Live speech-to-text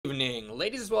evening,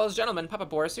 ladies as well as gentlemen. Papa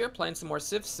Boris here, playing some more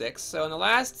Civ 6. So in the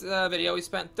last video, we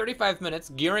spent 35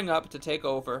 minutes gearing up to take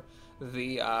over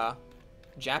the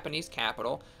Japanese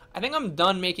capital. I think I'm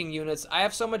done making units. I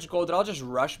have so much gold that I'll just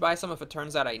rush by some if it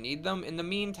turns out I need them. In the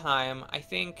meantime, I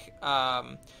think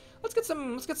let's get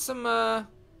some.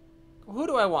 Who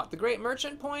do I want? The Great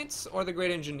Merchant points or the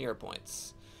Great Engineer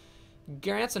points?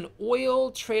 Grants an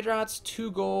oil, trade routes,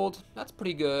 2 gold. That's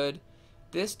pretty good.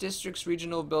 This district's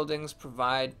regional buildings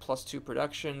provide +2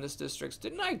 production. This district's...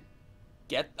 Didn't I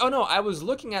get... Oh, no. I was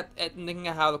looking at and thinking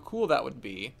of how cool that would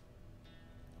be.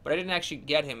 But I didn't actually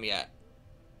get him yet.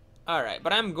 Alright,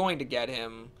 but I'm going to get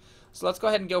him. So let's go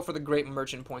ahead and go for the Great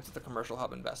Merchant points at the Commercial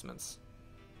Hub investments.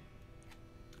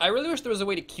 I really wish there was a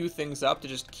way to queue things up to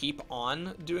just keep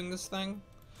on doing this thing.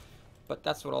 But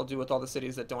that's what I'll do with all the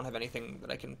cities that don't have anything that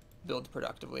I can build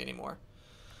productively anymore.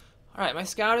 Alright, my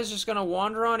scout is just going to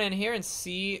wander on in here and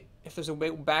see if there's a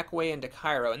back way into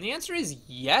Cairo. And the answer is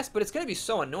yes, but it's going to be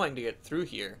so annoying to get through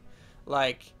here.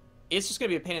 Like, it's just going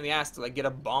to be a pain in the ass to, like, get a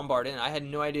bombard in. I had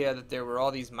no idea that there were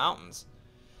all these mountains.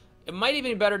 It might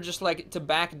even be better just, like, to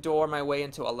backdoor my way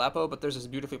into Aleppo, but there's this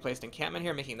beautifully placed encampment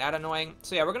here, making that annoying.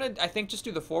 So yeah, we're going to, I think, just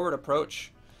do the forward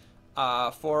approach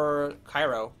for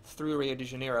Cairo through Rio de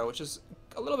Janeiro, which is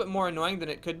a little bit more annoying than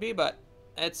it could be, but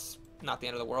it's not the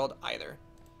end of the world either.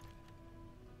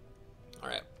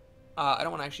 Alright, I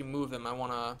don't want to actually move him, I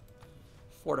want to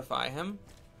fortify him.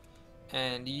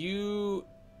 And you...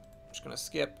 I'm just going to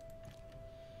skip.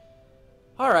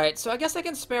 Alright, so I guess I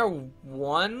can spare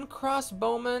 1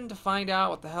 crossbowman to find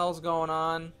out what the hell's going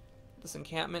on. This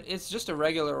encampment, it's just a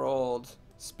regular old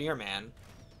spearman.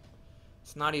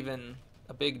 It's not even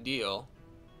a big deal.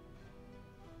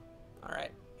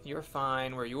 Alright, you're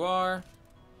fine where you are.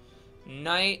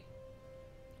 Knight.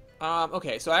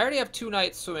 Okay, so I already have 2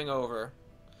 knights swimming over.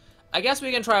 I guess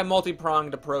we can try a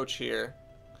multi-pronged approach here.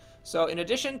 So in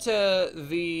addition to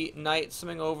the knight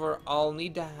swimming over, I'll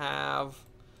need to have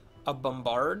a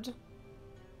bombard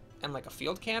and like a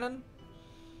field cannon.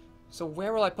 So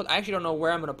where will I put... I actually don't know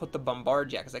where I'm going to put the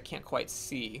bombard yet because I can't quite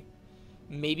see.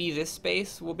 Maybe this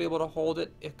space will be able to hold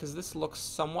it because this looks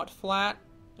somewhat flat.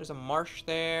 There's a marsh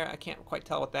there. I can't quite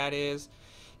tell what that is.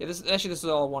 Yeah, this is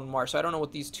all one marsh, so I don't know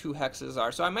what these 2 hexes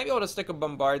are. So I might be able to stick a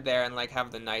bombard there and like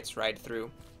have the knights ride through.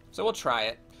 So we'll try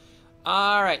it.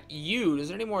 Alright, is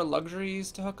there any more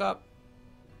luxuries to hook up?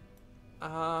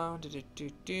 I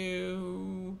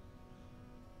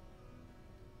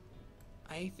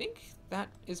think that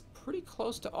is pretty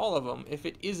close to all of them, if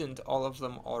it isn't all of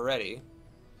them already.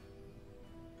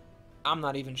 I'm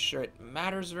not even sure it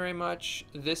matters very much.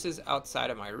 This is outside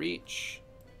of my reach.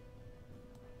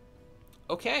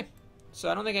 Okay, so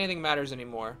I don't think anything matters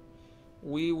anymore.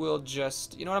 We will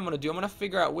just, you know what I'm going to do? I'm going to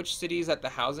figure out which city is at the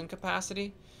housing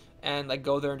capacity and like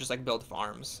go there and just like build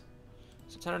farms.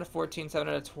 So 10 out of 14, 7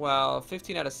 out of 12,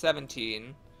 15 out of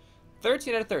 17,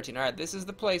 13 out of 13. Alright, this is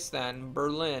the place then,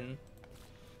 Berlin.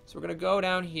 So we're going to go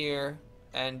down here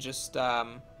and just,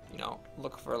 you know,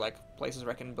 look for like places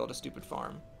where I can build a stupid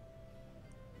farm.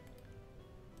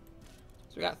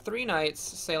 So we got 3 knights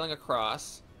sailing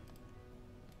across.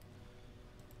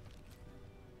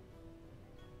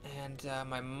 And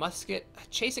my musket,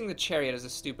 chasing the chariot is a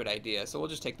stupid idea, so we'll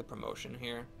just take the promotion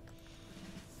here.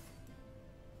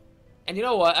 And you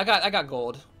know what? I got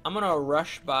gold. I'm gonna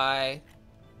rush by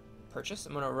purchase.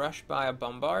 I'm gonna rush by a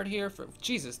bombard here for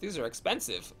Jesus. These are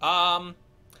expensive. I'm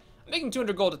making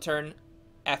 200 gold a turn.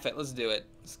 F it. Let's do it.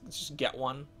 Let's just get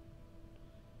one.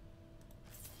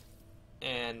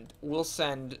 And we'll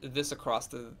send this across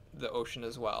the ocean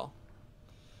as well.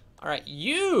 All right,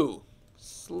 you.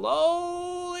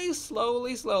 Slowly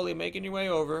making your way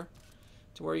over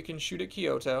to where you can shoot at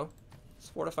Kyoto. Let's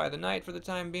fortify the knight for the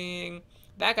time being.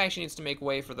 That guy actually needs to make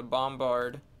way for the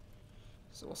bombard.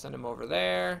 So we'll send him over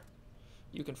there.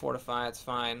 You can fortify, it's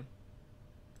fine.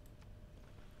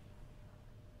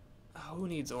 Oh, who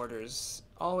needs orders?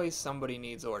 Always somebody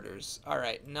needs orders.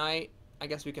 Alright, knight. I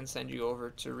guess we can send you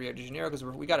over to Rio de Janeiro because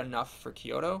we got enough for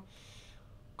Kyoto.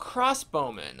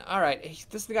 Crossbowman. Alright,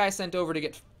 this is the guy I sent over to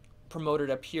get promoted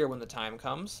up here when the time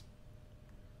comes.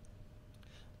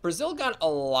 Brazil got a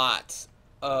lot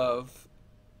of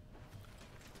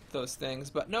those things,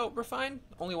 but no, we're fine.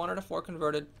 Only 1 out of 4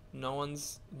 converted. No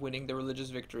one's winning the religious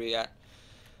victory yet.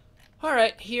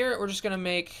 Alright, here we're just going to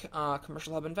make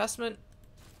commercial hub investment.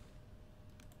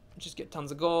 Just get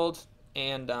tons of gold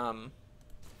and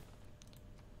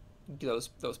those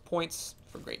points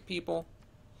for great people.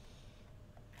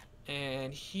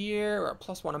 And here, we're at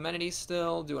 +1 amenities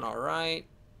still, doing alright.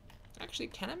 Actually,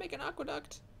 can I make an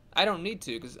aqueduct? I don't need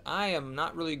to, because I am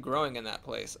not really growing in that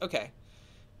place. Okay.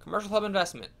 Commercial hub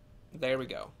investment. There we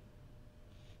go.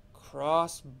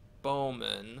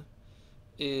 crossbowman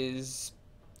is...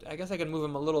 I guess I can move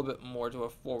him a little bit more to a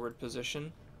forward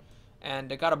position.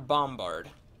 And I got a bombard.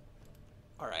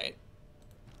 Alright.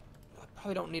 I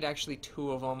probably don't need actually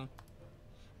 2 of them,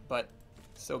 but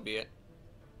so be it.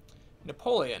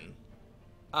 Napoleon.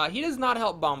 He does not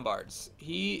help bombards.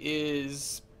 He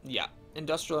is, yeah,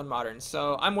 industrial and modern.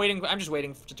 So I'm just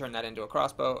waiting to turn that into a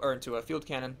crossbow, or into a field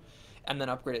cannon, and then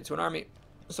upgrade it to an army.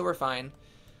 So we're fine.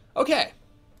 Okay.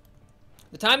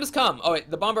 The time has come. Oh wait,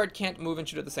 the bombard can't move and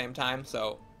shoot at the same time,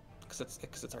 so, because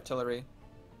it's artillery.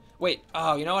 Wait,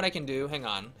 oh, you know what I can do? Hang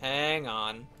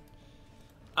on.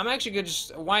 I'm actually good.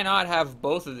 Just why not have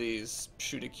both of these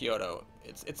shoot at Kyoto?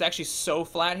 It's actually so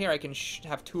flat here. I can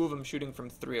have 2 of them shooting from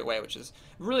 3 away, which is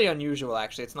really unusual.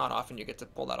 Actually, it's not often you get to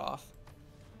pull that off.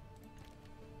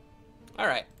 All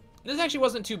right, this actually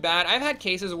wasn't too bad. I've had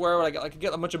cases where I could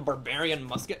get a bunch of barbarian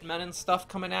musketmen and stuff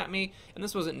coming at me, and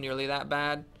this wasn't nearly that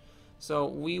bad. So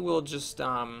we will just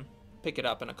pick it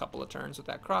up in a couple of turns with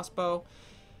that crossbow.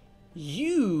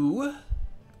 You're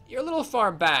a little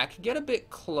far back. Get a bit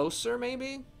closer,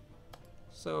 maybe.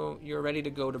 So you're ready to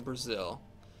go to Brazil.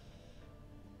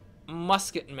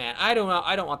 Musket man. I don't know.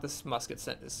 I don't want this musket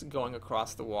sentence going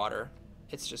across the water.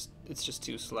 It's just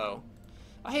too slow.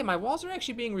 Oh, hey, my walls are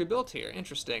actually being rebuilt here.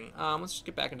 Interesting. Let's just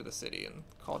get back into the city and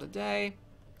call it a day.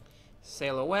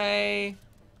 Sail away.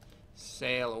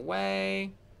 Sail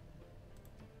away.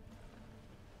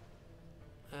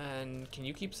 And can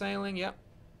you keep sailing? Yep.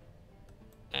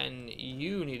 And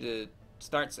you need to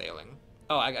start sailing.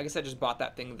 Oh, I guess I just bought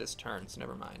that thing this turn, so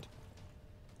never mind.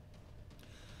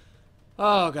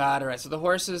 Oh god, alright, so the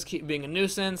horses keep being a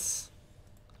nuisance.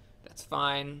 That's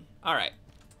fine. Alright,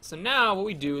 so now what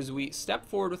we do is we step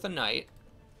forward with a knight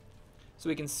so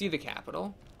we can see the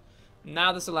capital.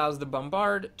 Now this allows the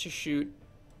bombard to shoot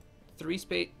 3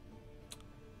 space.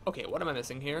 Okay, what am I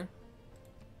missing here?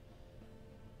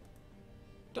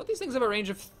 Don't these things have a range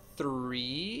of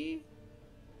 3?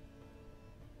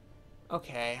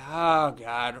 Okay, oh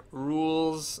god,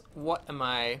 rules. What am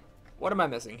I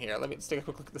missing here? Let me take a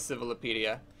quick look at the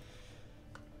Civilopedia.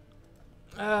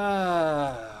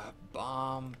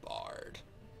 Bombard.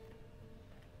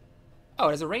 Oh,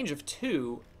 it has a range of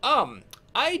 2.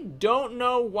 I don't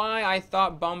know why I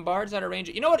thought bombards had a range.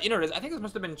 You know what? I think this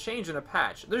must have been changed in a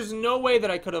patch. There's no way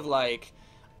that I could have, like,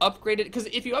 upgraded, because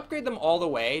if you upgrade them all the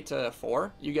way to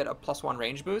 4, you get a +1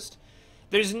 range boost.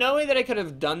 There's no way that I could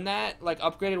have done that, like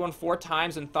upgraded one 4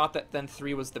 times and thought that then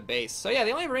 3 was the base. So yeah,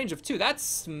 they only have a range of 2.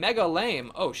 That's mega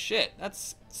lame. Oh shit,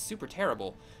 that's super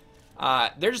terrible.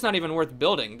 They're just not even worth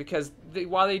building because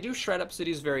while they do shred up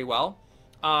cities very well,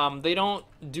 they don't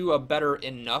do a better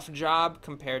enough job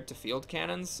compared to field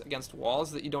cannons against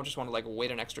walls that you don't just want to like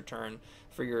wait an extra turn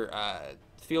for your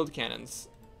field cannons.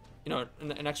 You know,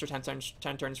 an extra 10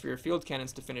 turns for your field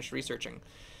cannons to finish researching.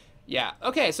 Yeah,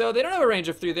 okay, so they don't have a range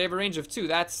of 3, they have a range of 2.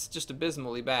 That's just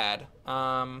abysmally bad.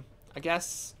 I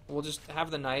guess we'll just have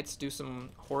the knights do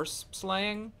some horse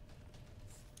slaying.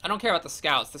 I don't care about the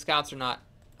scouts. The scouts are not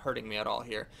hurting me at all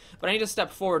here. But I need to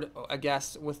step forward, I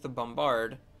guess, with the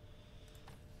bombard.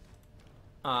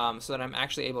 So that I'm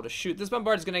actually able to shoot. This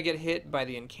bombard is going to get hit by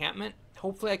the encampment.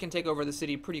 Hopefully I can take over the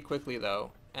city pretty quickly,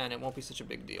 though, and it won't be such a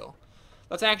big deal.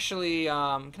 Let's actually,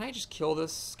 can I just kill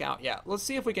this scout? Yeah, let's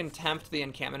see if we can tempt the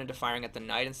encampment into firing at the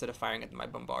knight instead of firing at my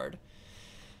bombard.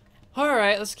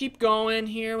 Alright, let's keep going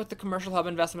here with the commercial hub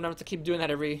investment. I'm going to keep doing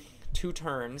that every 2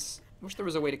 turns. Wish there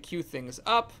was a way to queue things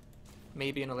up,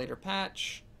 maybe in a later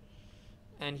patch.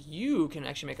 And you can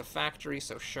actually make a factory,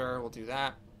 so sure, we'll do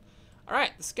that.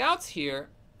 Alright, the scouts here.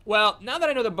 Well, now that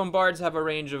I know the bombards have a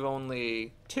range of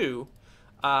only 2,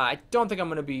 I don't think I'm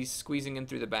going to be squeezing in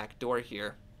through the back door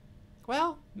here.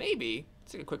 Well, maybe.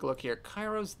 Let's take a quick look here.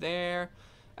 Cairo's there.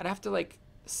 I'd have to, like,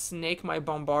 snake my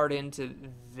bombard into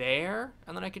there,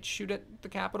 and then I could shoot at the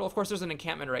capital. Of course, there's an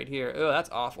encampment right here. Oh, that's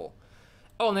awful.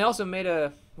 Oh, and they also made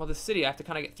a... Well, the city, I have to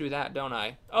kind of get through that, don't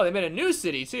I? Oh, they made a new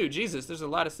city, too. Jesus, there's a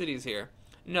lot of cities here.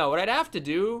 No, what I'd have to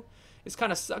do is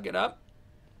kind of suck it up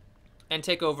and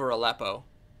take over Aleppo.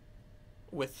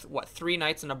 With, what, 3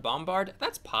 knights and a bombard?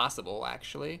 That's possible,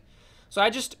 actually. So I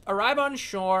just arrive on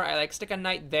shore, I like stick a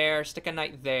knight there, stick a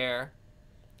knight there,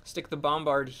 stick the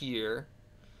bombard here,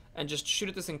 and just shoot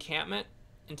at this encampment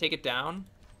and take it down,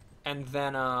 and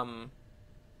then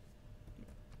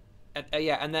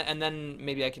yeah, and then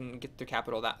maybe I can get the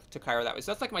capital to Cairo that way.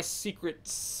 So that's like my secret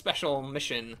special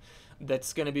mission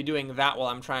that's going to be doing that while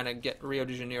I'm trying to get Rio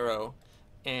de Janeiro.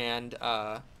 And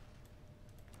can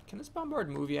this bombard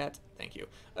move yet? Thank you.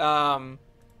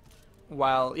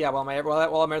 While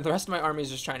the rest of my army is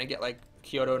just trying to get like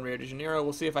Kyoto and Rio de Janeiro.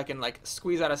 We'll see if I can, like,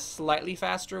 squeeze out a slightly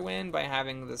faster win by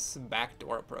having this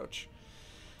backdoor approach.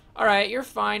 Alright, you're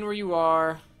fine where you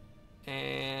are.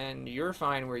 And you're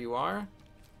fine where you are.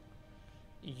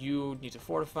 You need to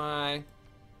fortify.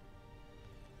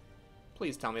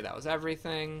 Please tell me that was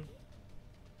everything.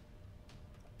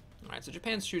 Alright, so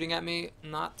Japan's shooting at me.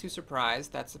 Not too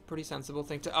surprised. That's a pretty sensible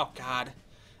thing to... Oh, God.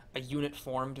 A unit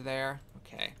formed there.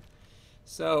 Okay.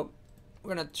 So,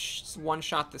 we're going to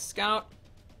one-shot the scout.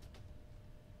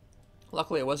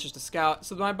 Luckily, it was just a scout.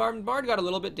 So my bombard got a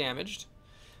little bit damaged.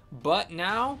 But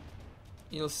now,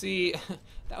 you'll see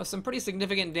that was some pretty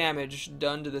significant damage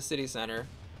done to the city center.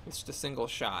 It's just a single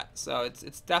shot. So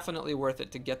it's definitely worth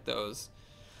it to get those.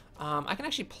 I can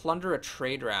actually plunder a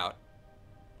trade route.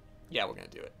 Yeah, we're going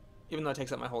to do it. Even though it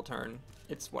takes up my whole turn.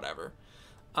 It's whatever.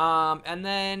 And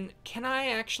then, can I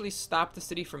actually stop the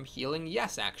city from healing?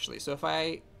 Yes, actually. So if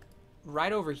I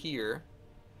ride over here,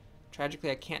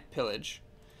 tragically I can't pillage.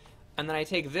 And then I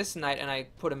take this knight and I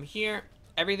put him here.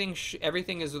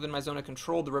 Everything is within my zone of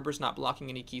control. The river's not blocking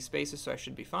any key spaces, so I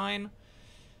should be fine.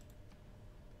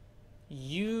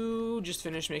 You just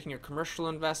finished making your commercial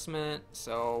investment,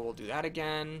 so we'll do that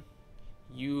again.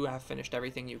 You have finished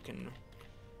everything you can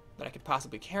that I could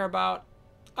possibly care about.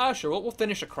 Sure, we'll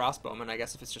finish a crossbowman, I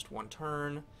guess, if it's just one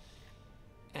turn.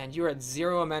 And you're at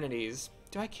 0 amenities.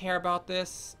 Do I care about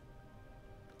this?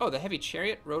 Oh, the heavy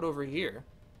chariot rode over here.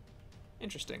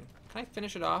 Interesting. Can I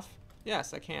finish it off?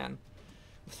 Yes, I can.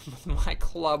 With my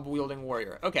club-wielding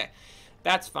warrior. Okay,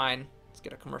 that's fine. Let's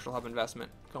get a commercial hub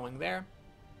investment going there.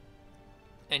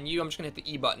 And you, I'm just going to hit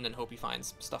the E button and hope he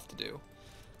finds stuff to do.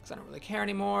 Because I don't really care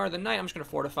anymore. The knight, I'm just going to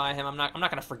fortify him. I'm not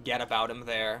going to forget about him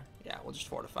there. Yeah, we'll just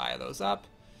fortify those up.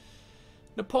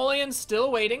 Napoleon's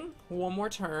still waiting. One more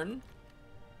turn.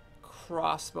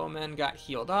 Crossbowmen got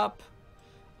healed up.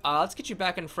 Let's get you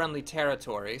back in friendly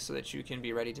territory so that you can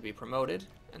be ready to be promoted.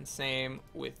 And same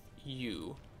with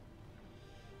you.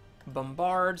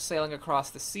 Bombard sailing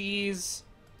across the seas.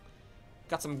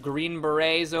 Got some green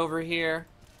berets over here.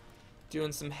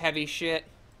 Doing some heavy shit.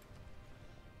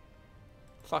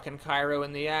 Fucking Cairo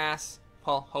in the ass.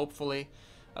 Well, hopefully.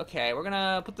 Okay, we're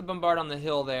gonna put the bombard on the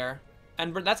hill there.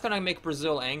 And that's gonna make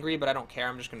Brazil angry, but I don't care.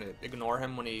 I'm just gonna ignore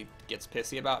him when he gets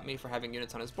pissy about me for having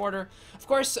units on his border. Of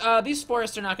course, these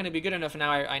forests are not gonna be good enough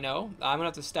now, I know. I'm gonna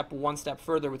have to step one step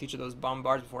further with each of those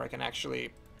bombards before I can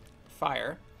actually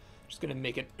fire. Just gonna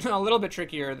make it a little bit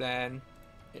trickier than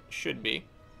it should be.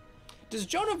 Does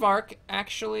Joan of Arc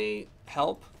actually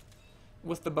help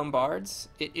with the bombards?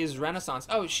 It is Renaissance.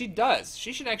 Oh, she does.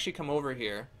 She should actually come over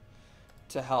here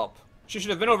to help. She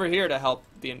should have been over here to help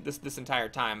this entire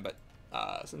time, but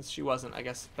since she wasn't, I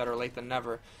guess better late than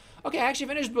never. Okay, I actually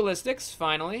finished ballistics,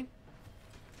 finally.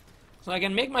 So I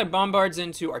can make my bombards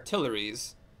into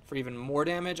artilleries for even more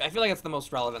damage. I feel like that's the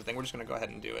most relevant thing. We're just going to go ahead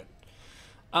and do it.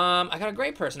 I got a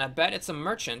great person. I bet it's a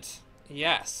merchant.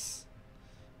 Yes.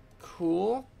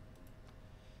 Cool.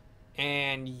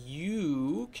 And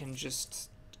you can just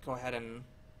go ahead and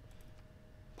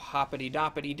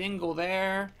poppity-doppity dingle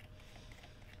there.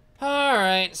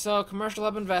 Alright, so commercial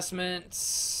hub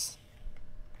investments.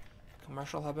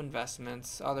 Commercial hub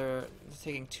investments.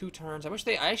 Taking 2 turns.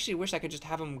 I actually wish I could just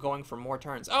have them going for more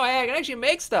turns. Oh, hey, I can actually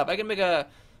make stuff. I can make a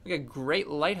great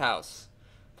lighthouse.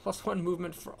 +1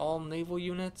 movement for all naval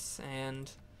units,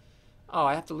 and... Oh,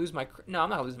 I have to lose my... No, I'm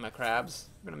not losing my crabs.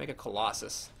 I'm going to make a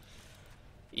Colossus.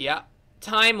 Yeah.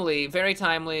 Timely, very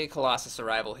timely Colossus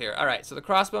arrival here. Alright, so the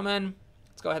crossbowmen,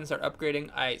 let's go ahead and start upgrading.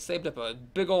 I saved up a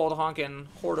big old honkin'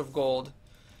 hoard of gold,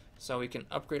 so we can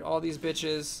upgrade all these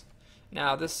bitches.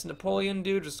 Now, this Napoleon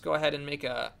dude, just go ahead and make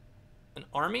an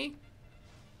army.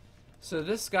 So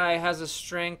this guy has a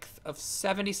strength of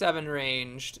 77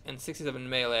 ranged and 67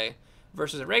 melee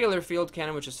versus a regular field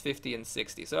cannon, which is 50 and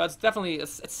 60. So that's definitely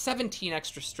it's 17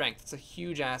 extra strength. It's a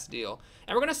huge-ass deal.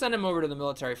 And we're going to send him over to the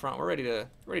military front. We're ready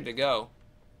to go.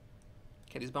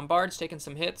 Okay, these bombards taking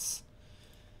some hits.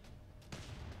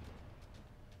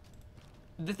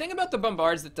 The thing about the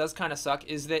bombards that does kind of suck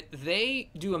is that they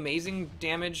do amazing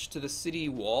damage to the city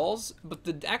walls, but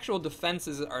the actual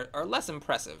defenses are less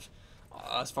impressive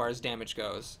as far as damage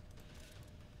goes.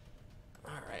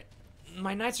 Alright.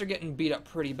 My knights are getting beat up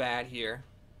pretty bad here,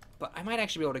 but I might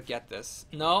actually be able to get this.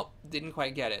 Nope, didn't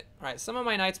quite get it. Alright, some of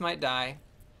my knights might die.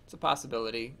 It's a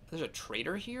possibility. There's a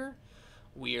traitor here?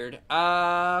 Weird.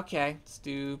 Okay, let's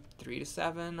do 3 to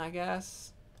 7, I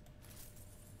guess.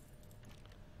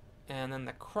 And then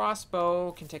the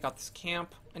crossbow can take out this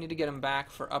camp. I need to get him back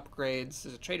for upgrades.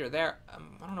 There's a traitor there.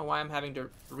 I don't know why I'm having to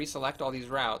reselect all these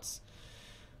routes.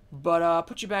 But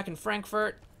put you back in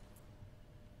Frankfurt.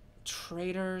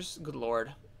 Traitors. Good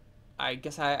lord. I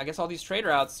guess all these trade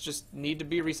routes just need to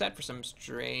be reset for some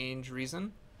strange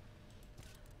reason.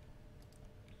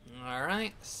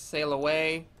 Alright, sail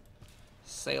away.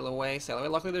 Sail away, sail away.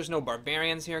 Luckily there's no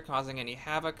barbarians here causing any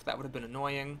havoc. That would have been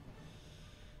annoying.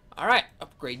 Alright,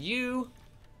 upgrade you.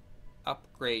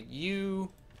 Upgrade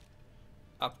you.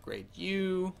 Upgrade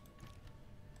you.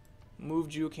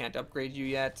 Moved you, can't upgrade you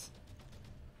yet.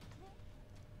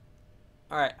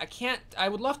 Alright, I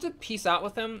would love to peace out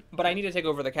with him, but I need to take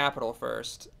over the capital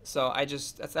first. So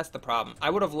that's the problem. I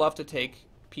would have loved to take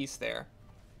peace there.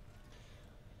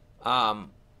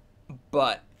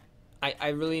 But I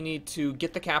really need to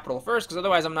get the capital first, because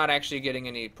otherwise I'm not actually getting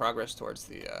any progress towards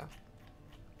the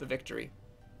victory.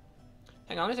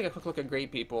 Hang on, let me take a quick look at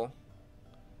great people.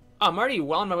 Oh, I'm already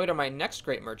well on my way to my next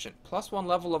great merchant. +1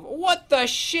 level of... What the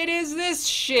shit is this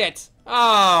shit?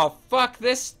 Oh, fuck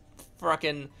this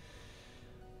fucking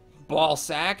ball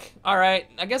sack. Alright,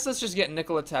 I guess let's just get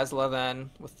Nikola Tesla then,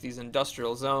 with these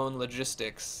industrial zone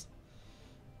logistics.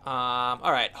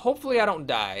 Alright, hopefully I don't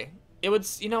die. It would,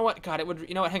 you know what, God, it would,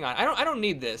 you know what, hang on, I don't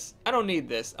need this. I don't need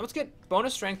this. Let's get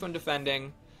bonus strength when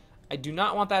defending. I do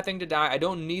not want that thing to die. I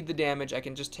don't need the damage. I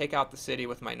can just take out the city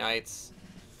with my knights.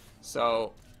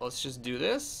 So, let's just do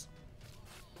this.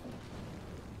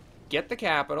 Get the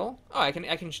capital. Oh,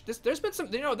 there's been some,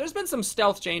 there's been some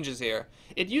stealth changes here.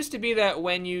 It used to be that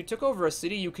when you took over a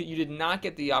city, you did not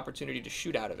get the opportunity to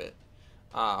shoot out of it.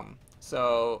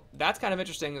 So, that's kind of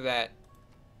interesting that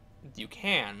you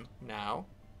can now.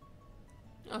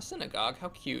 Oh, synagogue, how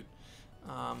cute.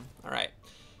 Alright.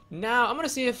 Now, I'm going to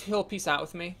see if he'll peace out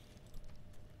with me.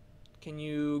 Can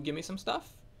you give me some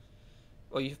stuff?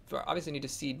 Well, you obviously need to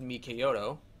cede me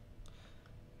Kyoto.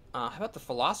 How about the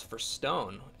Philosopher's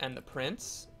Stone and the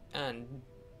Prince and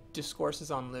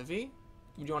Discourses on Livy?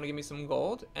 Would you want to give me some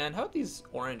gold? And how about these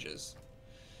oranges?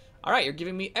 Alright, you're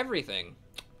giving me everything.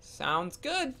 Sounds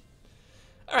good.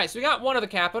 Alright, so we got one of the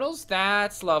capitals.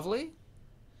 That's lovely.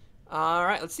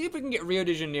 Alright, let's see if we can get Rio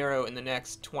de Janeiro in the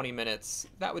next 20 minutes.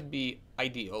 That would be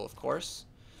ideal, of course.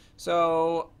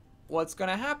 So, what's going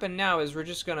to happen now is we're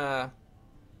just going to...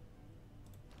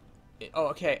 Oh,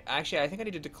 okay. Actually, I think I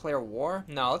need to declare war.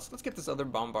 No, let's get this other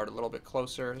bombard a little bit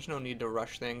closer. There's no need to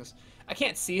rush things. I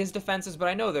can't see his defenses, but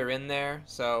I know they're in there,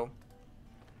 so...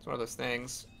 It's one of those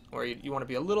things where you want to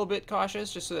be a little bit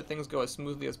cautious, just so that things go as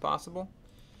smoothly as possible.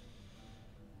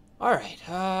 Alright,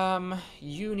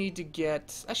 you need to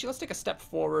get... Actually, let's take a step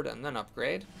forward and then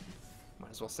upgrade.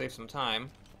 Might as well save some time.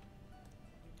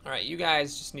 Alright, you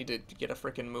guys just need to get a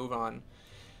frickin' move on.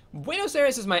 Buenos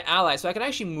Aires is my ally, so I can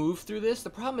actually move through this. The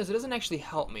problem is it doesn't actually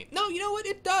help me. No, you know what?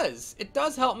 It does. It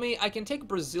does help me. I can take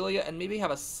Brasilia and maybe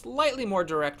have a slightly more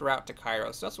direct route to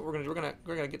Cairo. So that's what we're gonna do.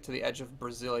 We're gonna get to the edge of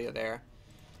Brasilia there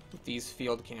with these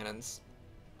field cannons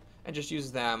and just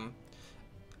use them.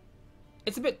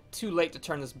 It's a bit too late to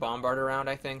turn this bombard around,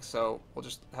 I think, so we'll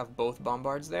just have both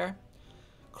bombards there.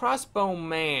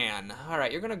 Crossbowman.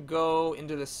 Alright, you're going to go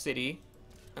into the city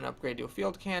and upgrade to a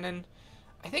field cannon.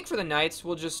 I think for the knights,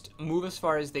 we'll just move as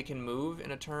far as they can move in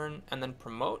a turn and then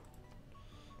promote.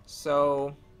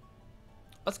 So,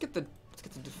 let's get the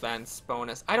defense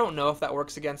bonus. I don't know if that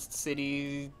works against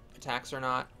city attacks or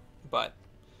not, but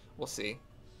we'll see.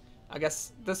 I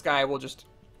guess this guy will just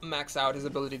max out his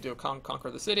ability to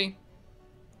conquer the city.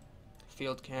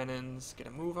 Field cannons, get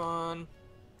a move on.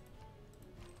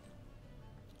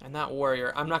 And that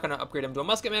warrior, I'm not going to upgrade him to a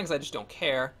musket man because I just don't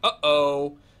care.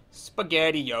 Uh-oh.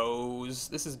 SpaghettiOs.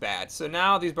 This is bad. So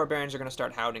now these barbarians are going to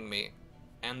start hounding me.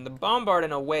 And the bombard,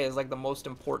 in a way, is like the most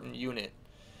important unit.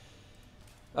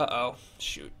 Uh-oh.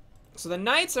 Shoot. So the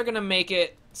knights are going to make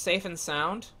it safe and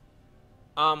sound.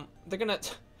 They're going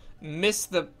to miss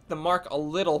the mark a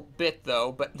little bit,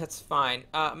 though, but that's fine.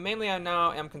 Mainly I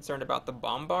now am concerned about the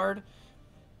bombard.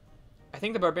 I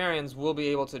think the barbarians will be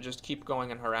able to just keep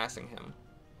going and harassing him.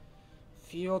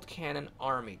 Field cannon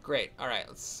army. Great. Alright,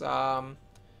 let's,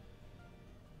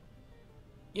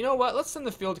 you know what? Let's send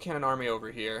the field cannon army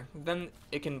over here. Then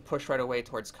it can push right away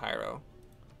towards Cairo.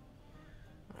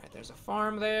 Alright, there's a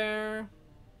farm there.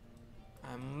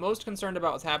 I'm most concerned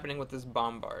about what's happening with this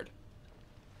bombard.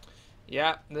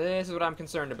 Yeah, this is what I'm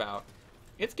concerned about.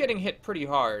 It's getting hit pretty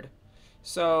hard.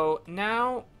 So,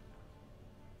 now...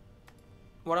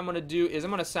 what I'm going to do is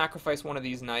I'm going to sacrifice one of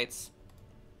these knights.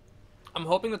 I'm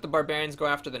hoping that the barbarians go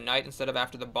after the knight instead of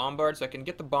after the bombard, so I can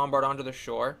get the bombard onto the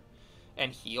shore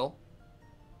and heal.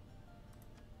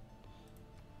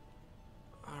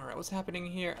 Alright, what's happening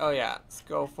here? Oh yeah, let's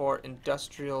go for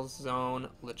industrial zone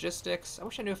logistics. I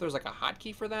wish I knew if there was like a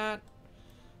hotkey for that.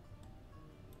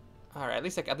 Alright, at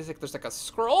least there's like a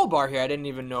scroll bar here I didn't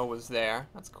even know was there.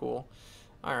 That's cool.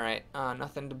 Alright,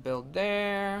 nothing to build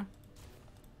there.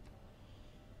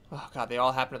 Oh god, they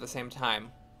all happen at the same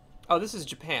time. Oh, this is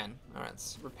Japan. Alright,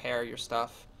 let's repair your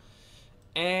stuff.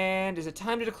 And is it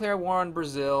time to declare war on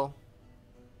Brazil?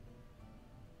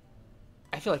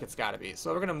 I feel like it's gotta be.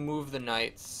 So we're gonna move the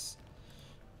knights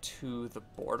to the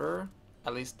border,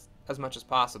 at least as much as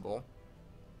possible.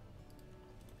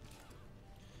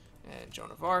 And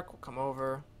Joan of Arc will come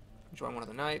over, join one of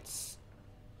the knights.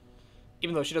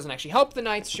 Even though she doesn't actually help the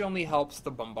knights, she only helps the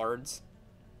bombards.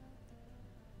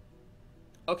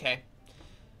 Okay.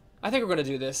 I think we're going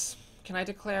to do this. Can I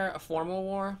declare a formal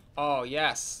war? Oh,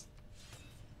 yes.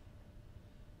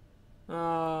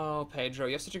 Oh, Pedro,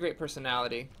 you have such a great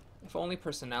personality. If only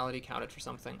personality counted for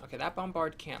something. Okay, that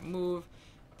bombard can't move.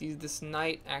 This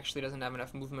knight actually doesn't have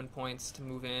enough movement points to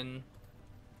move in.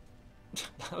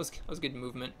 that was good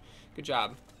movement. Good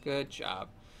job. Good job.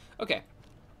 Okay.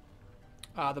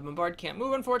 The bombard can't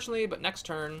move, unfortunately, but next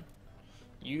turn,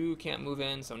 you can't move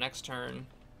in, so next turn.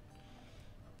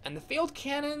 And the field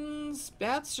cannons,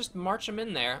 let's just march them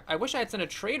in there. I wish I had sent a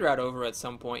trade route over at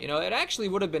some point. You know, it actually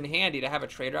would have been handy to have a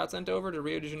trade route sent over to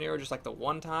Rio de Janeiro just like the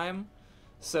one time,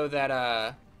 so that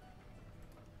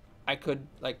I could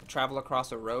like travel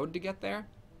across a road to get there.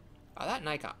 Oh, that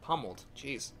knight got pummeled.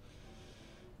 Jeez.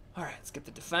 All right, let's get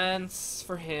the defense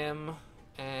for him,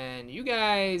 and you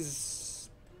guys.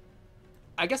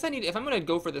 I guess I need, if I'm gonna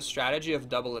go for the strategy of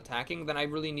double attacking, then I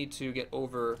really need to get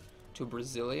over to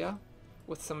Brasilia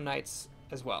with some knights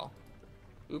as well.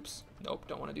 Oops. Nope,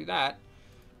 don't want to do that.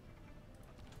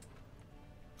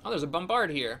 Oh, there's a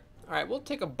bombard here. Alright, we'll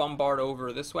take a bombard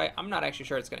over this way. I'm not actually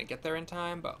sure it's going to get there in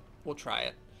time, but we'll try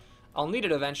it. I'll need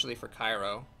it eventually for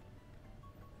Cairo.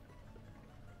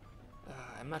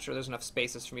 I'm not sure there's enough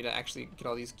spaces for me to actually get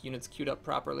all these units queued up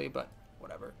properly, but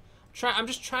whatever. I'm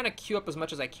just trying to queue up as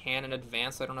much as I can in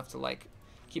advance so I don't have to, like,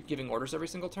 keep giving orders every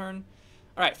single turn.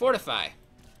 Alright, fortify.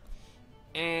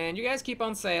 And you guys keep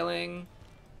on sailing.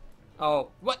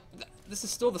 Oh, what? This is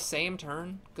still the same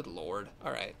turn? Good lord.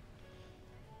 Alright.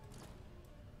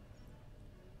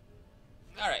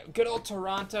 Alright, good old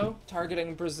Toronto,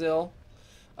 targeting Brazil.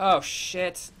 Oh,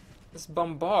 shit. This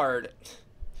bombard.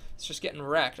 It's just getting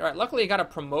wrecked. Alright, luckily I got a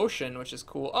promotion, which is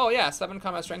cool. Oh, yeah, 7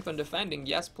 combat strength when defending.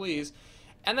 Yes, please.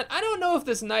 And then I don't know if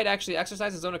this knight actually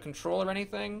exercises zone of control or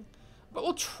anything. But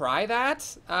we'll try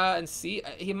that and see.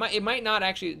 It might not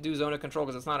actually do zone of control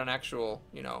because it's not an actual,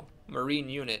 you know, marine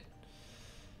unit.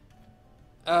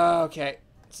 Okay.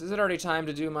 So is it already time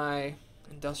to do my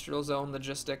industrial zone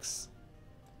logistics?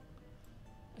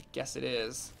 I guess it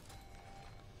is.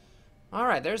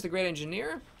 Alright, there's the great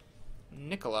engineer.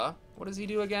 Nicola. What does he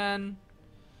do again?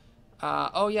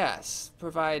 Oh, yes.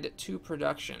 Provide 2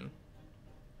 production.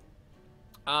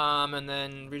 And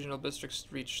then regional districts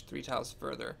reach 3 tiles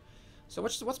further. So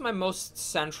what's my most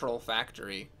central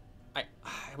factory? I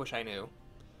wish I knew.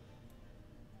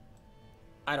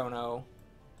 I don't know.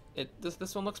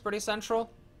 This one looks pretty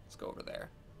central. Let's go over there.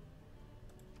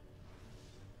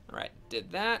 All right,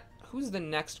 did that. Who's the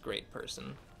next great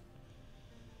person?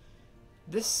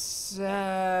 This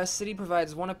city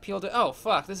provides 1 appeal to. Oh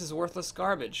fuck! This is worthless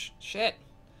garbage. Shit.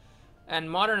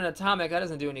 And modern and atomic, that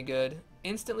doesn't do any good.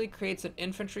 Instantly creates an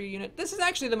infantry unit. This is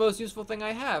actually the most useful thing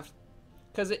I have.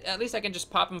 Because at least I can just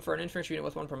pop them for an infantry unit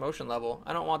with 1 promotion level.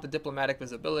 I don't want the diplomatic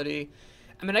visibility.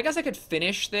 I mean, I guess I could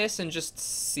finish this and just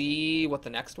see what the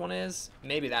next one is.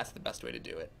 Maybe that's the best way to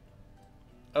do it.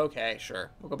 Okay,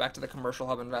 sure. We'll go back to the commercial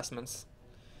hub investments.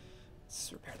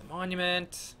 Let's repair the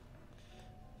monument.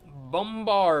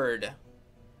 Bombard.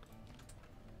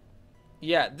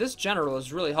 Yeah, this general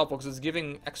is really helpful because it's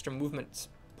giving extra movement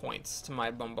points to my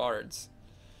bombards.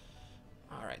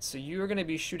 Alright, so you're going to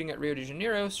be shooting at Rio de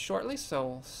Janeiro shortly, so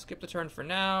we'll skip the turn for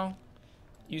now.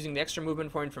 Using the extra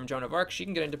movement point from Joan of Arc, she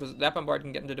can get into that bombard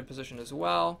can get into position as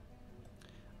well.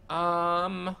 What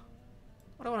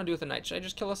do I want to do with the knight? Should I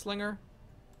just kill a slinger?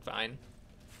 Fine.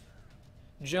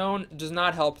 Joan does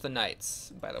not help the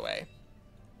knights, by the way.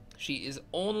 She is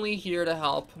only here to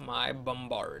help my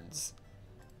bombards.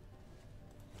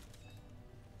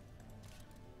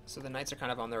 So the knights are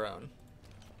kind of on their own.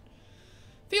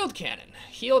 Field cannon.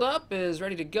 Healed up, is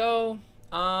ready to go.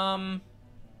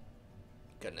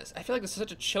 Goodness. I feel like this is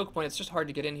such a choke point, it's just hard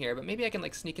to get in here. But maybe I can,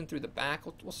 like, sneak in through the back.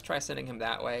 We'll try sending him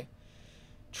that way.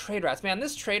 Trade routes. Man,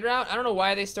 this trade route, I don't know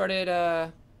why they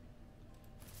started,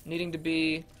 needing to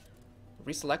be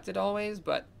reselected always,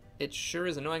 but it sure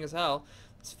is annoying as hell.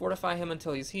 Let's fortify him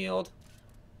until he's healed.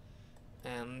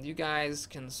 And you guys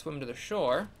can swim to the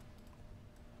shore.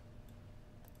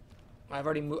 I've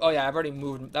already moved. Oh yeah, I've already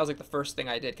moved. That was like the first thing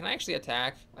I did. Can I actually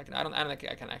attack? Like, I don't think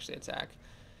I can actually attack.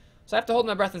 So I have to hold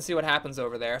my breath and see what happens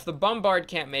over there. If the bombard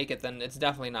can't make it, then it's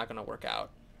definitely not going to work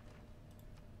out.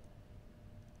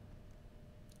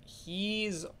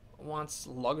 He's wants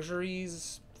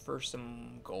luxuries for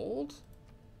some gold.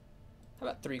 How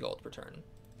about 3 gold per turn?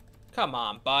 Come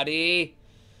on, buddy.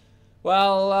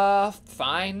 Well,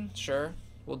 fine, sure.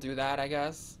 We'll do that, I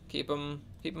guess. Keep him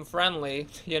friendly,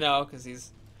 you know, because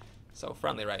he's so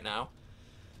friendly right now.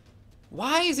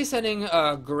 Why is he sending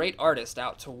a great artist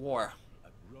out to war?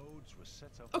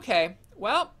 Okay,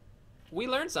 well, we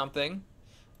learned something.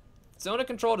 Zone of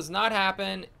control does not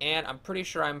happen, and I'm pretty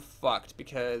sure I'm fucked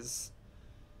because...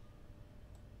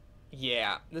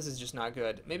 yeah, this is just not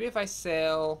good. Maybe if I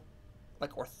sail,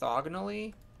 like,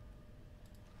 orthogonally,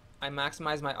 I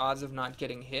maximize my odds of not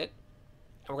getting hit.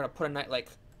 And we're going to put a knight, like,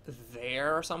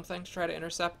 there or something to try to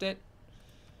intercept it.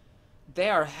 They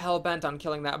are hell-bent on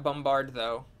killing that bombard,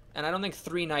 though. And I don't think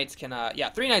 3 knights can, yeah,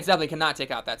 3 knights definitely cannot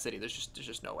take out that city. There's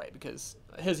just no way, because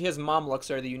his Mamluks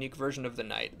are the unique version of the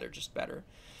knight. They're just better.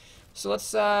 So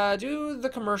let's do the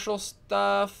commercial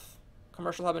stuff.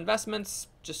 Commercial hub investments,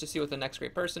 just to see what the next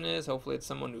great person is. Hopefully it's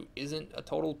someone who isn't a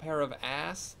total pair of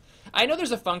ass. I know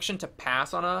there's a function to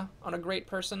pass on a great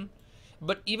person,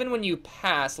 but even when you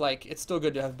pass, like, it's still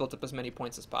good to have built up as many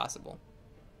points as possible.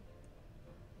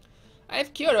 I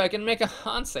have Kyoto. I can make a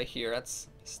Hansa here. That's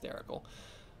hysterical.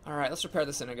 All right, let's repair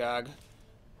the synagogue.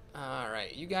 All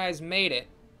right, you guys made it.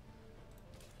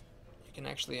 You can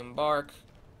actually embark.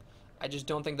 I just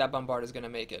don't think that bombard is going to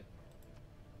make it.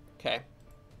 Okay.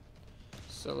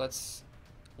 So let's...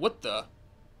 what the?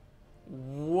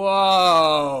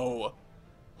 Whoa!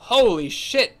 Holy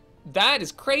shit! That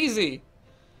is crazy!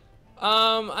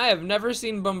 I have never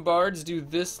seen bombards do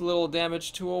this little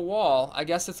damage to a wall. I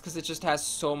guess it's because it just has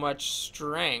so much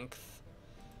strength.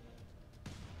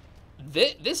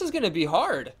 This is going to be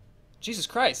hard. Jesus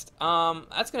Christ.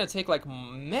 That's going to take like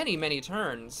many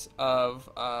turns of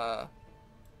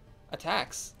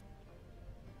attacks.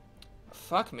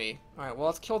 Fuck me. Alright, well,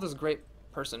 let's kill this great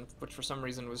person, which for some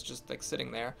reason was just like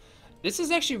sitting there. This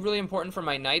is actually really important for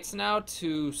my knights now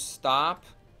to stop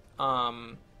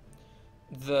the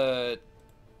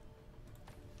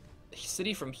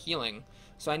city from healing.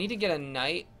 So I need to get a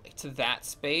knight to that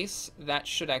space. That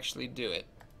should actually do it.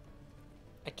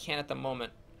 I can't at the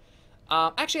moment.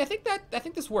 Actually, I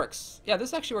think this works. Yeah,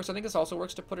 this actually works. I think this also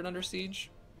works to put it under siege.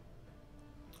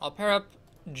 I'll pair up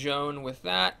Joan with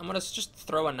that. I'm gonna just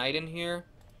throw a knight in here,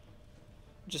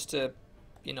 just to,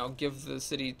 you know, give the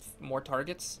city more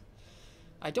targets.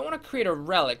 I don't want to create a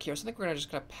relic here, so I think we're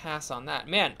just gonna pass on that.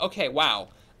 Man, okay, wow,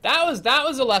 that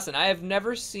was a lesson. I have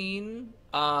never seen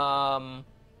the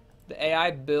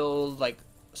AI build like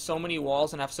so many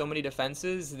walls and have so many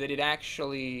defenses that it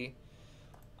actually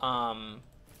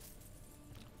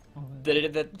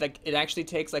it actually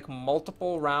takes like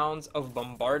multiple rounds of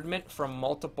bombardment from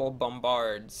multiple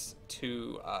bombards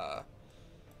to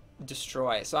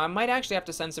destroy. So I might actually have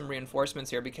to send some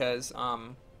reinforcements here because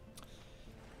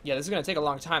yeah, this is gonna take a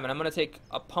long time, and I'm gonna take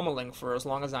a pummeling for as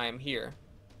long as I am here.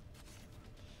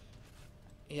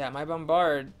 Yeah, my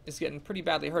bombard is getting pretty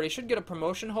badly hurt. He should get a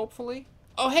promotion, hopefully.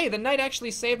 Oh, hey, the knight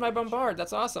actually saved my bombard.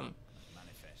 That's awesome.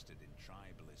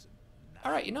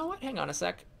 All right, you know what? Hang on a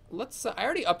sec. Let's. I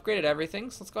already upgraded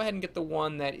everything, so let's go ahead and get the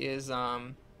one that is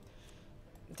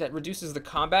that reduces the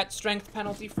combat strength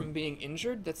penalty from being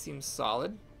injured. That seems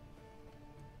solid.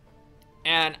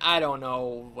 And I don't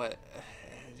know what.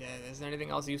 Is there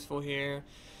anything else useful here?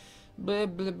 Blah,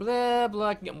 blah, blah, blah.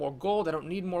 I can get more gold. I don't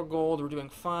need more gold. We're doing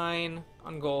fine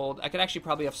on gold. I could actually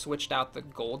probably have switched out the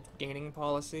gold gaining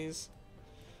policies.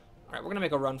 Alright, we're going to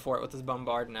make a run for it with this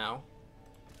bombard now.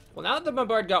 Well, now that the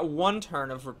bombard got 1 turn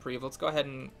of reprieve, let's go ahead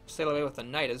and sail away with the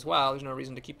knight as well. There's no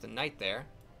reason to keep the knight there.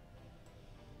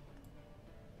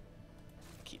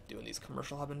 Keep doing these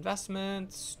commercial hub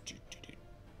investments.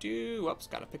 Whoops,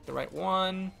 got to pick the right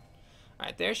one.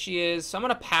 Alright, there she is. So I'm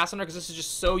going to pass on her because this is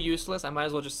just so useless. I might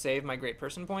as well just save my great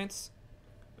person points.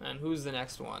 And who's the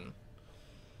next one?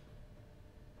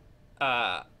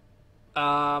 Was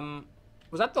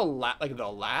that the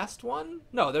last one?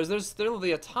 No, there's still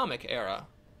the atomic era.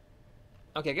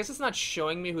 Okay, I guess it's not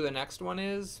showing me who the next one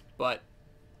is, but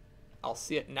I'll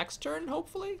see it next turn,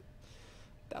 hopefully.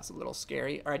 That's a little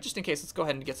scary. Alright, just in case, let's go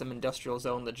ahead and get some industrial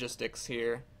zone logistics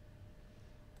here.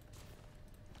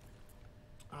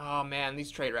 Oh man,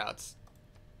 these trade routes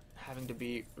having to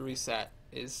be reset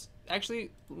is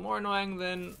actually more annoying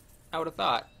than I would have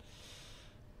thought.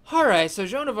 Alright, so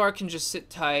Joan of Arc can just sit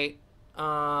tight.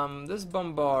 This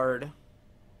bombard,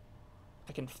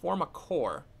 I can form a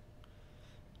core.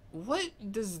 What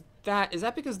does that, is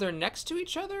that because they're next to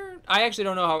each other? I actually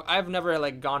don't know how, I've never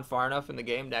like gone far enough in the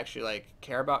game to actually like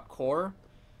care about core.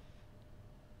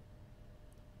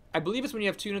 I believe it's when you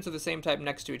have 2 units of the same type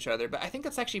next to each other, but I think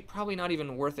that's actually probably not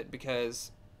even worth it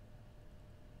because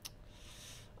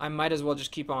I might as well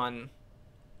just keep on...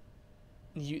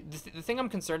 The thing I'm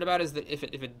concerned about is that if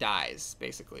it dies,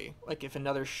 basically. Like, if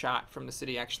another shot from the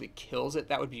city actually kills it,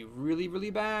 that would be really, really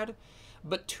bad.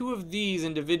 But 2 of these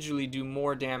individually do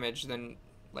more damage than,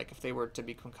 like, if they were to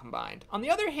be combined. On the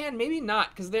other hand, maybe not,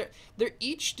 because they're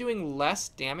each doing less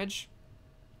damage.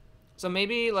 So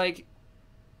maybe, like,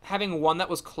 having one that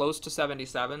was close to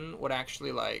 77 would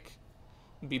actually, like,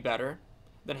 be better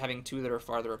than having 2 that are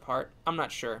farther apart. I'm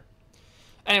not sure.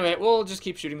 Anyway, we'll just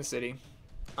keep shooting the city.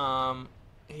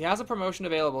 He has a promotion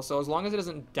available, so as long as it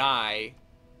doesn't die,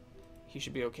 he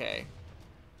should be okay.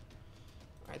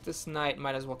 Alright, this knight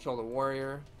might as well kill the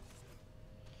warrior.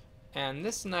 And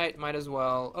this knight might as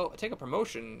well... Oh, take a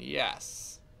promotion.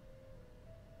 Yes.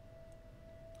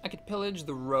 I could pillage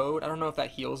the road. I don't know if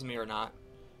that heals me or not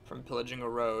from pillaging a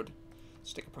road.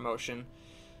 Just take a promotion.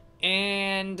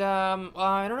 And,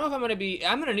 I don't know if I'm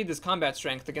going to need this combat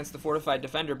strength against the fortified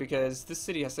defender because this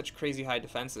city has such crazy high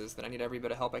defenses that I need every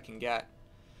bit of help I can get.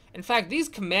 In fact, these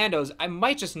commandos, I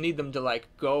might just need them to, like,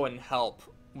 go and help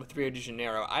with Rio de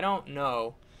Janeiro. I don't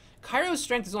know. Cairo's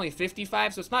strength is only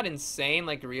 55, so it's not insane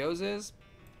like Rio's is.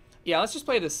 Yeah, let's just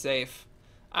play this safe.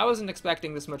 I wasn't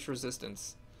expecting this much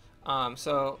resistance.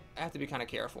 So I have to be kind of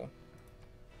careful.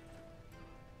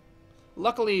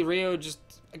 Luckily, Rio just...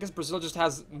 I guess Brazil just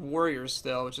has warriors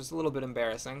still, which is a little bit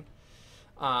embarrassing.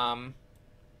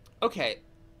 Okay.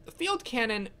 The field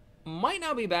cannon might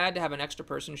not be bad to have an extra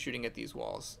person shooting at these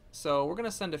walls. So we're going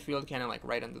to send a field cannon, like,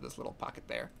 right into this little pocket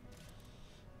there.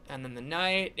 And then the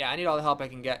knight. Yeah, I need all the help I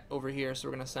can get over here, so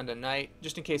we're going to send a knight,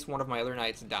 just in case one of my other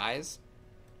knights dies.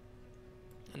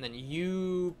 And then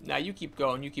you... Now you keep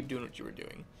going. You keep doing what you were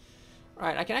doing.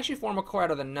 Alright, I can actually form a corps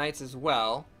out of the knights as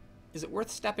well. Is it worth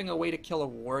stepping away to kill a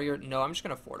warrior? No, I'm just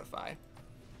going to fortify.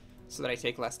 So that I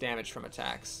take less damage from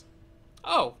attacks.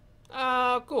 Oh!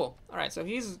 Cool. Alright, so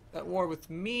he's at war with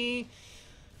me.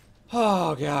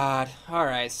 Oh, God.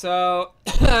 Alright, so...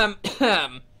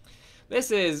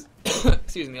 this is,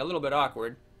 excuse me, a little bit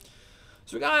awkward.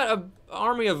 So we got an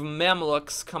army of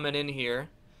Mamluks coming in here.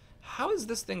 How is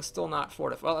this thing still not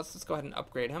fortified? Well, let's go ahead and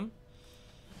upgrade him.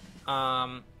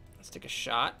 Let's take a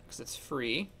shot, because it's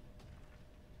free.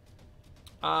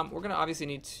 We're going to obviously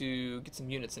need to get some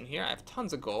units in here. I have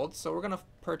tons of gold, so we're going to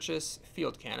purchase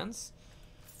field cannons.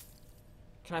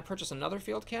 Can I purchase another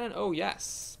field cannon? Oh,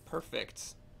 yes.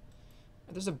 Perfect.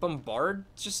 There's a bombard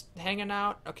just hanging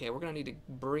out. Okay, we're going to need to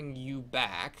bring you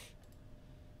back.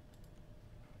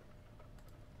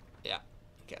 Yeah.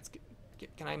 Okay, let's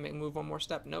get, can I move one more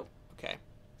step? Nope. Okay.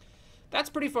 That's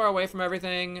pretty far away from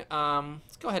everything.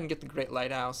 Let's go ahead and get the Great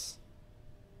Lighthouse.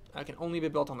 It can only be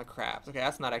built on the crabs. Okay,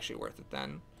 that's not actually worth it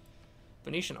then.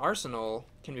 Venetian Arsenal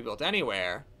can be built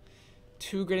anywhere.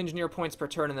 2 great engineer points per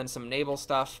turn and then some naval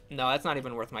stuff. No, that's not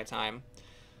even worth my time.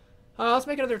 Let's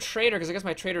make another trader, because I guess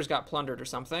my traders got plundered or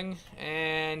something.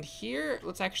 And here,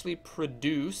 let's actually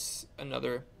produce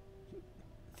another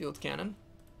field cannon.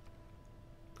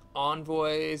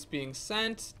 Envoys being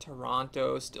sent.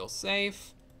 Toronto still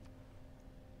safe.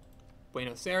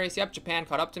 Buenos Aires. Yep, Japan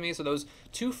caught up to me. So those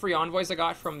 2 free envoys I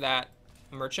got from that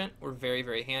merchant were very,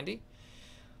 very handy.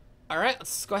 Alright,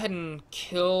 let's go ahead and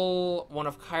kill one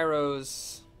of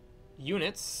Cairo's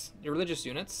units, the religious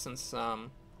units, since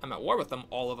I'm at war with them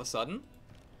all of a sudden.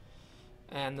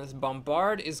 And this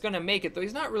bombard is going to make it, though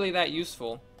he's not really that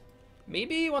useful.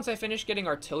 Maybe once I finish getting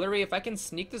artillery, if I can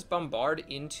sneak this bombard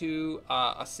into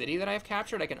a city that I've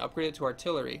captured, I can upgrade it to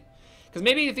artillery. Because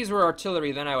maybe if these were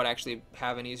artillery, then I would actually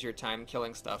have an easier time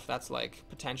killing stuff. That's, like,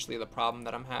 potentially the problem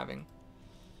that I'm having.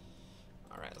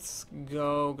 Alright, let's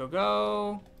go, go,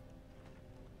 go.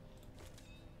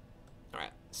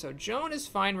 Alright, so Joan is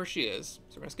fine where she is,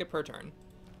 so we're going to skip her turn.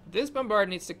 This bombard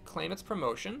needs to claim its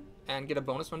promotion and get a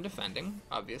bonus when defending,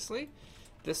 obviously.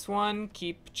 This one,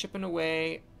 keep chipping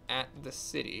away at the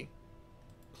city,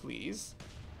 please.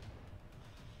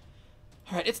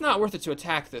 Alright, it's not worth it to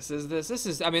attack this, is this? This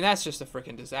is, I mean, that's just a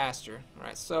freaking disaster.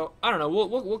 Alright, so, I don't know,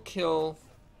 we'll kill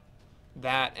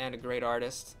that and a great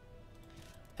artist.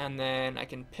 And then I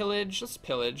can pillage, let's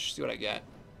pillage, see what I get.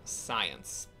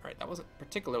 Science. Alright, that wasn't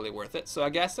particularly worth it, so I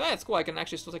guess, it's cool, I can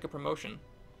actually still take a promotion.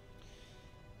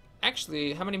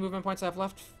 Actually, how many movement points I have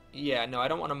left? Yeah, no, I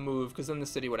don't want to move, because then the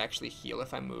city would actually heal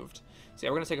if I moved. So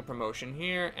yeah, we're going to take a promotion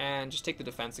here, and just take the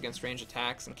defense against range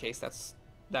attacks, in case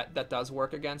that does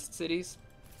work against cities.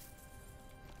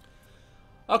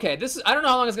 Okay, this is, I don't know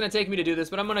how long it's going to take me to do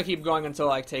this, but I'm going to keep going until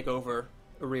I take over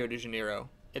Rio de Janeiro.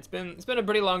 It's been a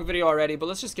pretty long video already, but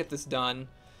let's just get this done.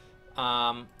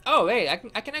 Oh, hey, I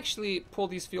can actually pull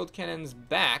these field cannons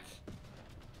back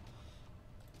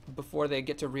before they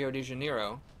get to Rio de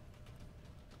Janeiro.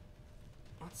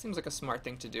 That seems like a smart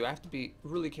thing to do. I have to be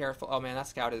really careful. Oh man, that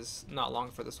scout is not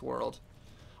long for this world.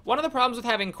 One of the problems with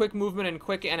having quick movement and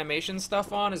quick animation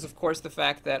stuff on is, of course, the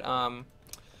fact that,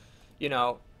 you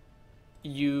know,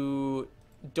 you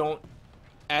don't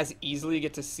as easily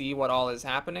get to see what all is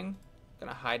happening. I'm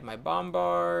gonna hide my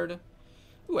bombard.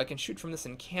 Ooh, I can shoot from this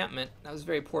encampment. That was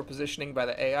very poor positioning by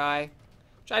the AI.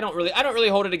 Which I don't really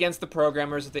hold it against the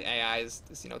programmers. The AI is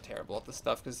you know, terrible at this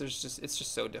stuff because it's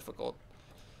just so difficult.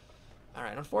 All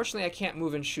right, unfortunately I can't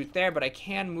move and shoot there, but I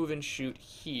can move and shoot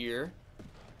here.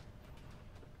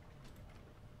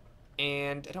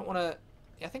 And I don't want to...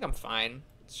 Yeah, I think I'm fine.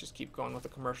 Let's just keep going with the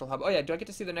commercial hub. Oh yeah, do I get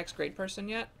to see the next great person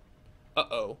yet?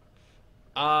 Uh-oh.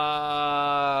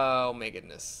 Oh my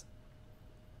goodness.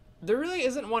 There really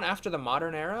isn't one after the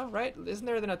modern era, right? Isn't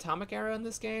there an atomic era in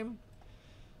this game?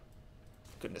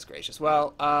 Goodness gracious.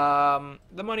 Well,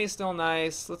 the money is still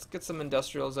nice. Let's get some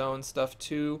industrial zone stuff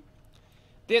too.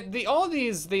 All of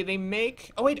these they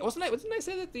make. Oh wait, didn't I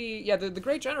say that the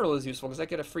Great General is useful because I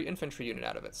get a free infantry unit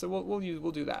out of it. So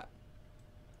we'll do that.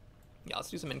 Yeah, let's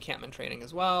do some encampment training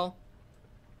as well.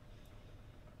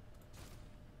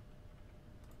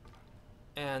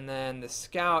 And then the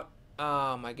scout.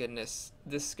 Oh my goodness,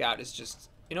 this scout is just.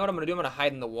 You know what I'm gonna do? I'm gonna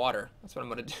hide in the water. That's what I'm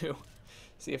gonna do.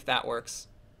 See if that works.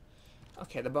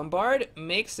 Okay, the bombard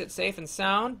makes it safe and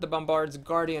sound. The bombard's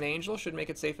guardian angel should make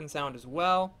it safe and sound as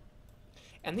well.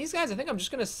 And these guys, I think I'm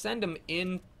just going to send them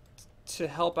in to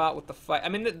help out with the fight. I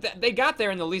mean, they got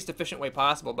there in the least efficient way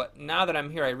possible, but now that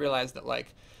I'm here, I realize that,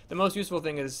 like, the most useful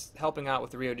thing is helping out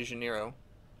with the Rio de Janeiro.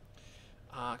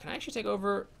 Can I actually take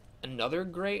over another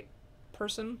great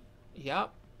person?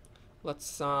 Yep.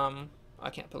 Let's, I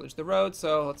can't pillage the road,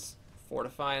 so let's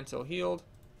fortify until healed.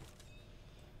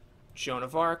 Joan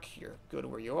of Arc, you're good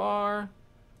where you are.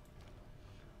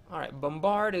 Alright,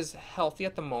 Bombard is healthy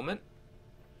at the moment.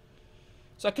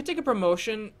 So I could take a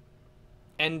promotion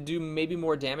and do maybe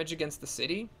more damage against the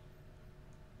city.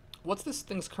 What's this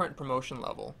thing's current promotion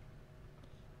level?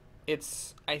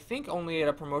 It's, I think, only at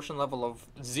a promotion level of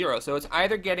 0. So it's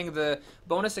either getting the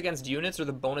bonus against units or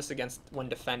the bonus against when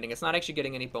defending. It's not actually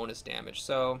getting any bonus damage.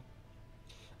 So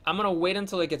I'm going to wait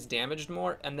until it gets damaged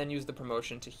more and then use the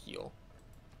promotion to heal.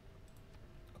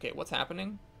 Okay, what's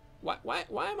happening? Why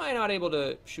am I not able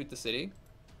to shoot the city?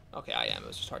 Okay, I am. It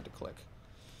was just hard to click.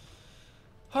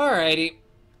 Alrighty.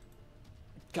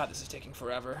 God, this is taking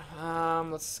forever.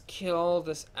 Let's kill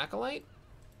this acolyte.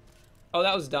 Oh,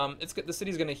 that was dumb. The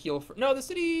city's gonna heal for... No, the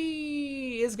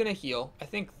city is gonna heal. I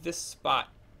think this spot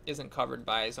isn't covered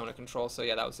by zone of control, so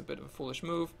yeah, that was a bit of a foolish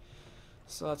move.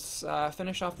 So let's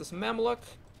finish off this Mamluk.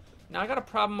 Now I got a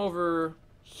problem over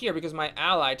here because my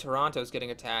ally Toronto is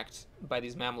getting attacked by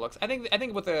these Mamluks. I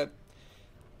think with a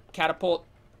catapult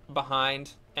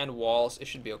behind and walls, it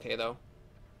should be okay though.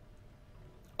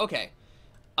 Okay,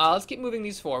 let's keep moving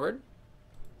these forward.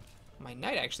 My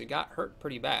knight actually got hurt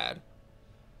pretty bad.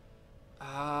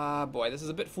 Boy, this is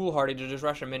a bit foolhardy to just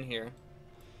rush him in here.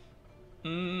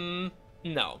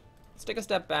 No. Let's take a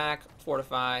step back,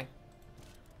 fortify,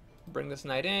 bring this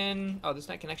knight in. Oh, this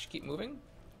knight can actually keep moving?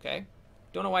 Okay.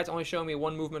 Don't know why it's only showing me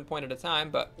one movement point at a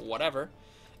time, but whatever.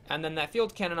 And then that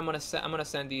field cannon, I'm gonna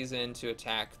send these in to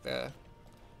attack the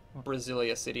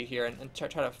Brasilia city here and try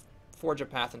to forge a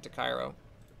path into Cairo.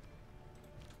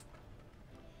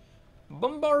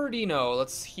 Bombardino,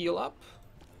 let's heal up.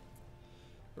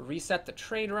 Reset the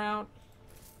trade route.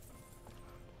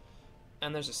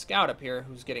 And there's a scout up here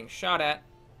who's getting shot at.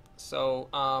 So,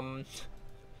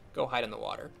 go hide in the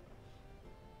water.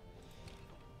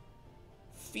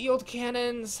 Field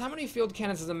cannons. How many field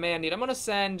cannons does a man need? I'm going to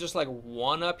send just like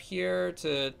one up here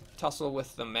to tussle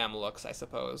with the Mamluks, I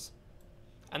suppose.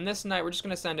 And this knight, we're just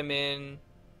going to send him in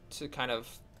to kind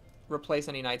of replace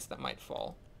any knights that might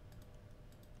fall.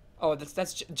 Oh,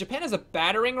 Japan has a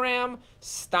battering ram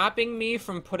stopping me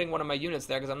from putting one of my units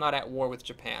there because I'm not at war with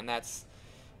Japan. That's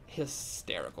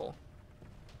hysterical.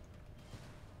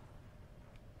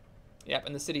 Yep,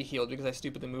 and the city healed because I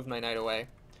stupidly moved my knight away.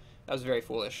 That was very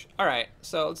foolish. Alright,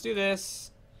 so let's do this.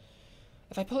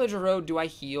 If I pillage a road, do I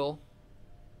heal?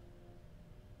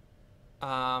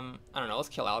 I don't know. Let's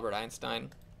kill Albert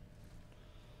Einstein.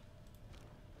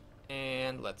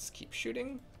 And let's keep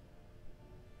shooting.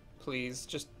 Please,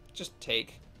 just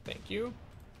take. Thank you.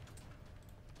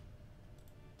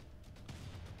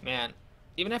 Man,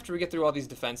 even after we get through all these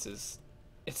defenses,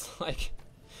 it's like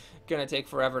gonna take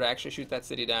forever to actually shoot that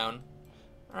city down.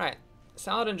 Alright.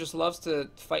 Saladin just loves to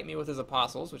fight me with his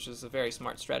apostles, which is a very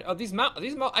smart strategy.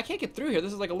 Oh, I can't get through here.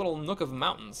 This is like a little nook of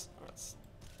mountains. Let's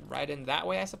ride in that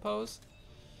way, I suppose.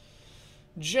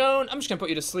 Joan, I'm just gonna put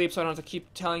you to sleep so I don't have to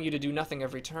keep telling you to do nothing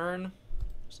every turn.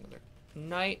 There's another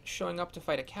knight showing up to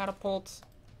fight a catapult.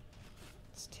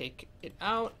 Let's take it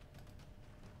out.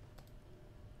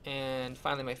 And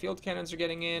finally my field cannons are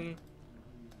getting in.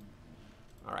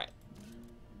 Alright.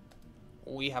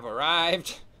 We have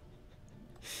arrived.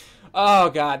 Oh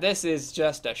god, this is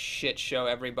just a shit show,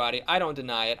 everybody. I don't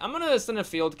deny it. I'm gonna send a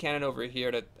field cannon over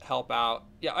here to help out.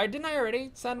 Yeah, didn't I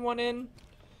already send one in?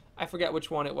 I forget which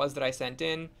one it was that I sent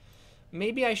in.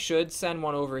 Maybe I should send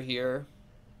one over here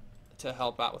to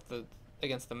help out with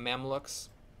against the Mamluks.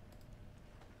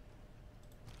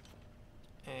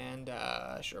 And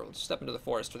sure, we'll just step into the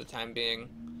forest for the time being.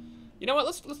 You know what?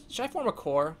 Let's should I form a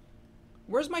corps?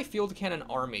 Where's my field cannon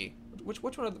army? Which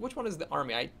one is the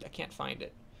army? I can't find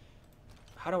it.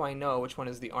 How do I know which one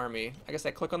is the army? I guess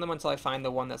I click on them until I find the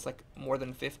one that's like more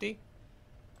than 50.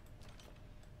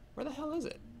 Where the hell is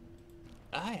it?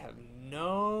 I have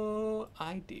no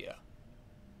idea.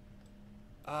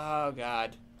 Oh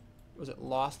god. Was it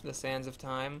lost in the sands of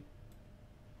time?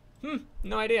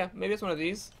 No idea. Maybe it's one of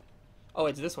these. Oh,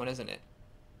 it's this one, isn't it?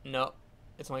 No.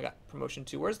 It's only got promotion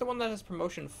 2. Where's the one that has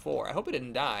promotion 4? I hope it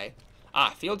didn't die.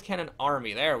 Ah, field cannon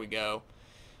army. There we go.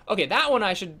 Okay, that one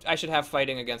I should have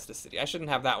fighting against the city. I shouldn't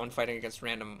have that one fighting against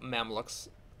random Mamluks,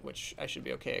 which I should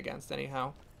be okay against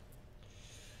anyhow.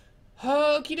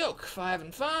 Okie doke. 5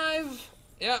 and 5.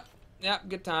 Yep,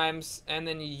 good times. And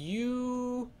then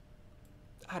you,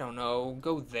 I don't know,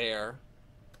 go there.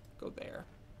 Go there.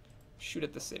 Shoot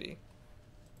at the city.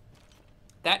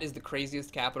 That is the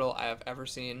craziest capital I have ever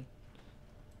seen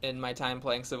in my time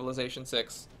playing Civilization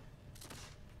 6.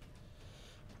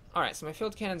 Alright, so my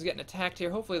field cannon's getting attacked here.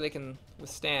 Hopefully they can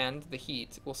withstand the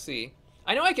heat. We'll see.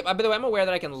 I know I can, by the way, I'm aware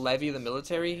that I can levy the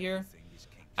military here.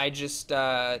 I just,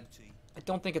 I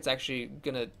don't think it's actually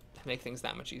gonna make things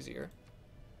that much easier.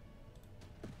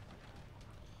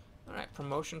 Alright,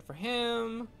 promotion for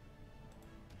him.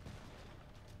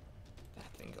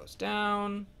 That thing goes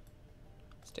down.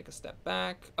 Let's take a step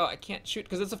back. Oh, I can't shoot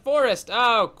because it's a forest.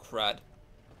 Oh, crud.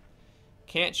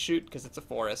 Can't shoot because it's a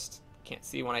forest. Can't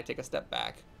see when I take a step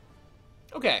back.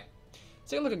 Okay. Let's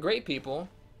take a look at great people.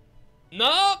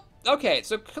 No! Okay,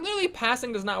 so clearly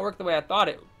passing does not work the way I thought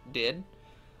it did.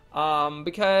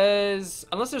 Because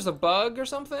unless there's a bug or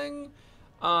something,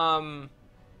 I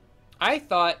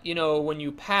thought, you know, when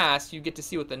you pass, you get to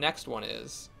see what the next one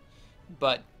is.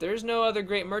 But there's no other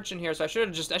great merchant here, so I should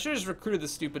have just recruited the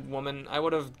stupid woman. I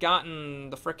would have gotten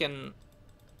the frickin'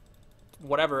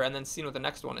 whatever and then seen what the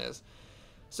next one is.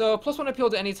 So +1 appeal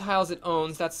to any tiles it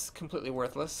owns. That's completely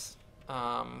worthless.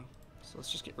 So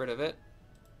let's just get rid of it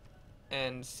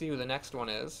and see who the next one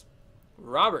is.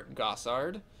 Robert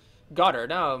Goddard.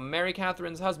 No, Mary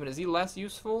Catherine's husband. Is he less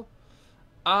useful?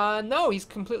 No, he's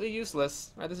completely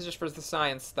useless. Right, this is just for the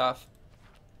science stuff.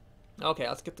 Okay,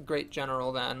 let's get the Great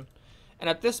General then. And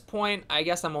at this point, I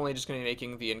guess I'm only just going to be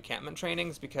making the encampment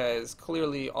trainings because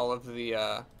clearly all of the,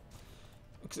 I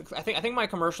think my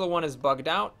commercial one is bugged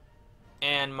out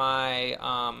and my,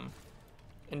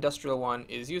 industrial one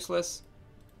is useless.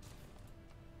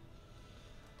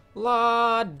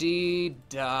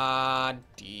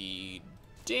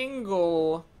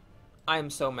 La-dee-da-dee-dingle. I'm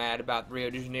so mad about Rio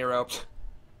de Janeiro.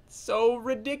 So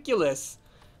ridiculous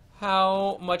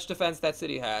how much defense that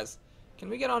city has. Can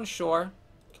we get on shore?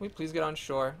 Can we please get on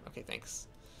shore? Okay, thanks.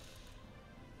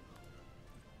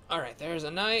 Alright, there's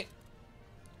a knight.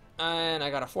 And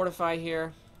I gotta fortify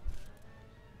here.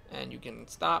 And you can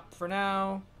stop for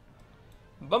now.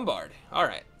 Bombard.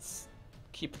 Alright, let's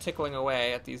keep tickling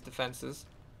away at these defenses.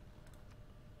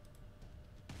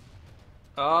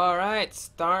 Alright,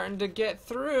 starting to get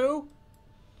through.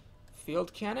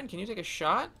 Field cannon, can you take a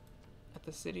shot at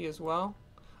the city as well?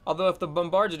 Although if the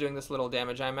bombards are doing this little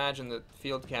damage, I imagine the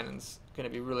field cannon's going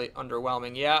to be really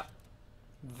underwhelming. Yeah,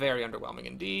 very underwhelming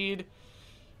indeed.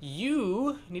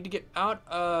 You need to get out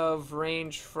of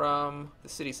range from the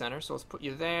city center, so let's put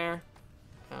you there.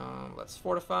 Let's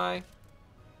fortify.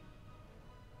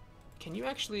 Can you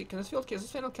actually, is this field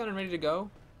cannon ready to go?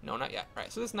 No, not yet.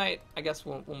 Alright, so this knight, I guess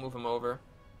we'll move him over.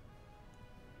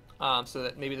 So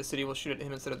that maybe the city will shoot at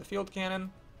him instead of the field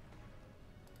cannon.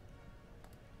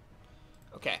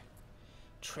 Okay.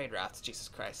 Trade routes, Jesus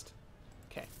Christ.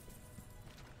 Okay.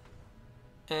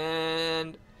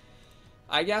 And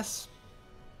I guess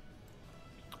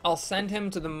I'll send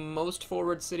him to the most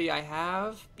forward city I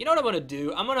have. You know what I'm going to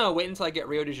do? I'm going to wait until I get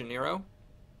Rio de Janeiro.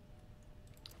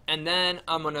 And then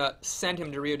I'm going to send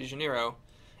him to Rio de Janeiro.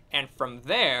 And from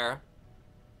there,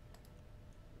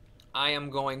 I am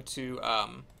going to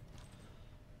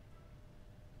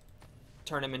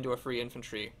turn him into a free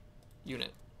infantry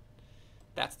unit.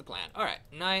 That's the plan. Alright,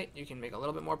 knight, you can make a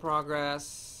little bit more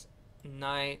progress.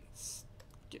 Knight,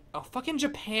 Oh, fucking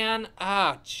Japan.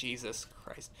 Ah, Jesus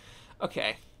Christ.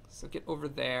 Okay, so get over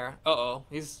there. Uh-oh,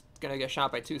 he's gonna get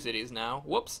shot by 2 cities now.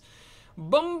 Whoops.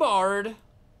 Bombard.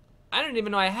 I didn't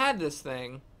even know I had this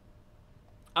thing.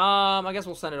 I guess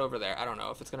we'll send it over there. I don't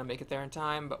know if it's gonna make it there in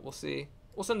time, but we'll see.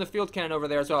 We'll send the field cannon over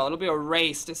there as well. It'll be a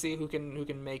race to see who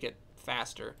can make it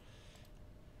faster.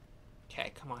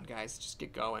 Okay, come on, guys, just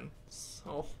get going.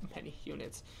 So many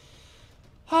units.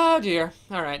 Oh dear.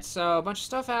 All right, so a bunch of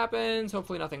stuff happens.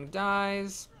 Hopefully nothing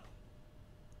dies.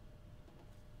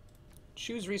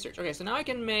 Choose research. Okay, so now I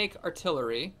can make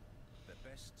artillery. The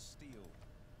best steel.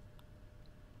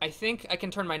 I think I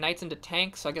can turn my knights into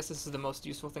tanks, so I guess this is the most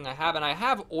useful thing I have. And I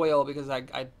have oil because I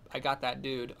got that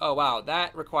dude. Oh, wow,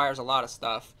 that requires a lot of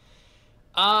stuff.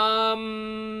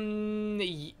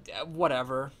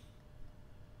 Whatever.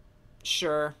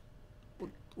 Sure.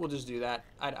 We'll just do that.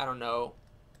 I don't know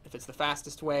if it's the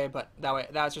fastest way, but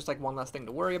that's just like one less thing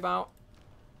to worry about.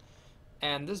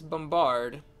 And this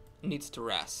bombard needs to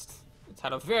rest. It's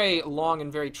had a very long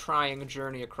and very trying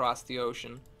journey across the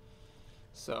ocean.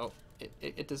 So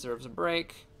it deserves a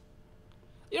break.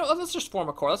 You know, let's just form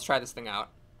a corps. Let's try this thing out.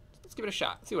 Let's give it a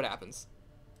shot. See what happens.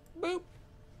 Boop.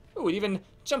 Ooh, it even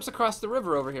jumps across the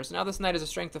river over here. So now this knight has a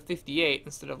strength of 58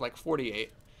 instead of like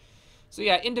 48. So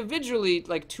yeah, individually,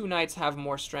 like 2 knights have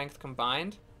more strength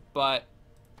combined, but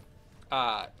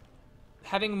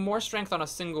having more strength on a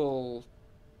single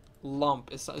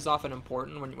lump is often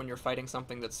important when you're fighting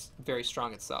something that's very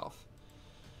strong itself.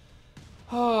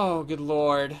 Oh, good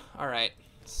lord. All right.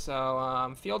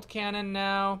 So field cannon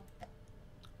now.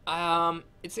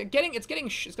 It's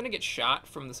gonna get shot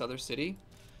from this other city.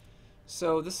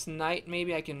 So this knight,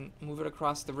 maybe I can move it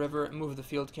across the river and move the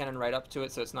field cannon right up to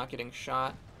it so it's not getting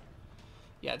shot.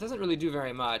 Yeah, it doesn't really do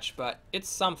very much, but it's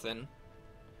something.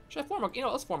 Should I form a,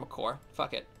 let's form a corps.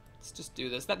 Fuck it. Let's just do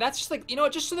this. That's just like,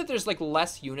 just so that there's like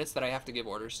less units that I have to give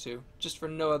orders to. Just for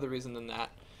no other reason than that.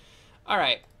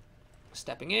 Alright.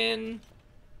 Stepping in.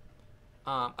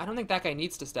 I don't think that guy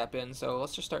needs to step in, so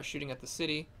let's just start shooting at the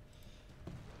city.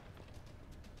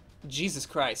 Jesus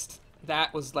Christ.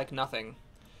 That was like nothing.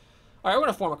 Alright, we're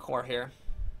gonna form a corps here.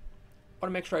 I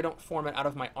wanna make sure I don't form it out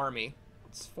of my army.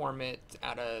 Let's form it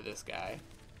out of this guy.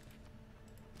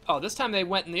 Oh, this time they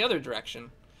went in the other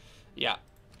direction. Yeah.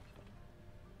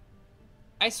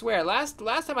 I swear, last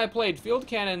time I played, field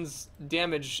cannons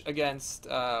damage against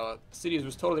cities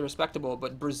was totally respectable,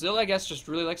 but Brazil, I guess, just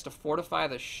really likes to fortify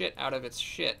the shit out of its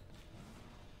shit.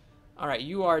 Alright,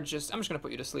 you are just... I'm just gonna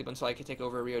put you to sleep until I can take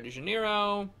over Rio de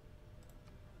Janeiro.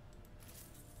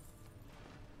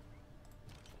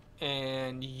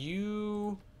 And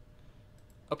you...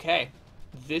 Okay.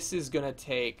 This is gonna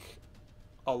take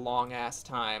a long-ass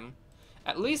time.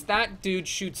 At least that dude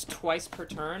shoots twice per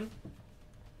turn.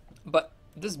 But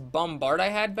this bombard I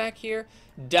had back here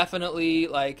definitely,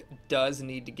 like, does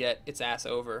need to get its ass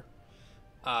over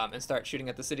and start shooting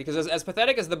at the city. Because as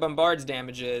pathetic as the bombard's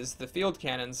damage is, the field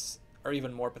cannons are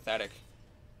even more pathetic.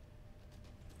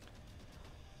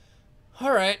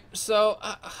 Alright, so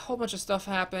a whole bunch of stuff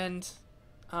happened.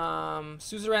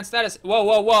 Suzerain status. Whoa,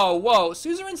 whoa, whoa, whoa.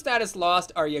 Suzerain status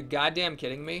lost. Are you goddamn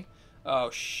kidding me? Oh,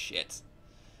 shit.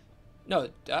 No,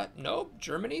 no.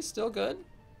 Germany's still good.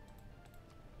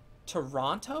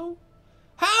 Toronto?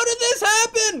 How did this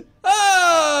happen?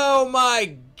 Oh,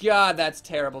 my God. That's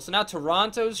terrible. So now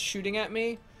Toronto's shooting at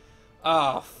me?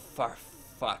 Oh, for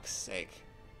fuck's sake.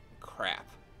 Crap.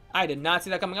 I did not see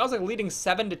that coming. I was like leading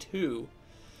 7-2.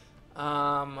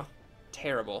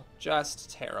 Terrible.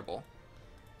 Just terrible.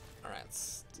 Alright,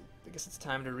 I guess it's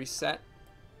time to reset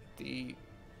the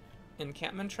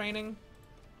encampment training.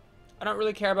 I don't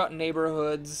really care about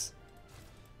neighborhoods.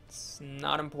 It's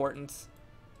not important.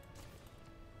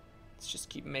 Let's just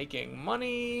keep making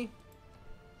money.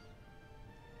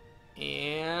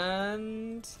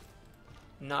 And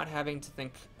not having to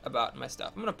think about my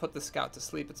stuff. I'm going to put the scout to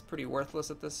sleep. It's pretty worthless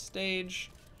at this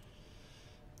stage.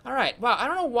 Alright, wow, I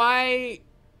don't know why...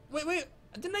 Wait.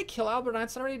 Didn't I kill Albert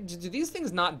Einstein already? Do these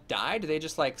things not die? Do they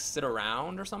just, like, sit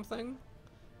around or something?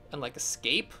 And, like,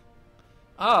 escape?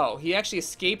 Oh, he actually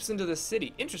escapes into the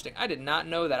city. Interesting. I did not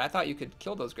know that. I thought you could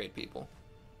kill those great people.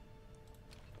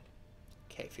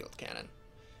 Okay, field cannon.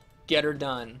 Get her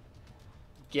done.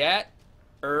 Get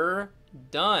her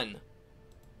done.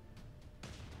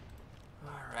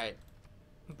 Alright.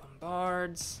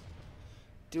 Bombards.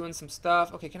 Doing some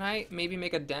stuff. Okay, can I maybe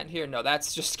make a dent here? No,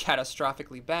 that's just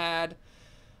catastrophically bad.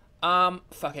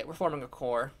 Fuck it, we're forming a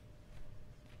corps.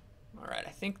 Alright,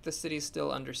 I think the city's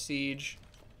still under siege.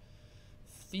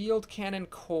 Field cannon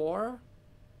corps.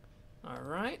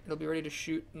 Alright, it'll be ready to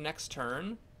shoot next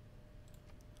turn.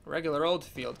 Regular old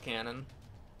field cannon.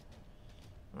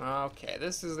 Okay,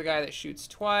 this is the guy that shoots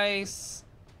twice.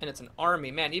 And it's an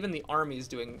army. Man, even the army is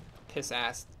doing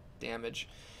piss-ass damage.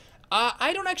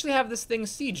 I don't actually have this thing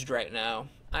sieged right now.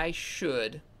 I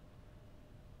should.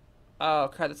 Oh,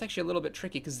 crap, that's actually a little bit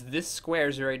tricky because this square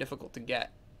is very difficult to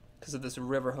get because of this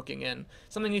river hooking in.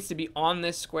 Something needs to be on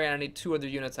this square, and I need 2 other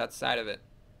units outside of it.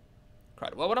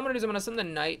 Crap. Well, what I'm going to do is I'm going to send the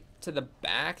knight to the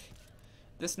back.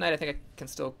 This knight, I think I can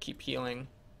still keep healing.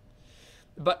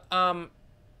 But,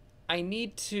 I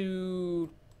need to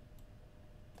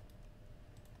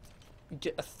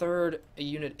get a third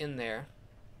unit in there.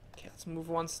 Okay, let's move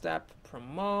 1 step.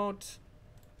 Promote.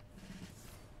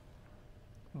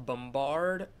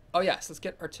 Bombard. Oh yes, let's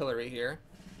get artillery here.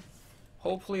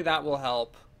 Hopefully that will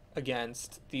help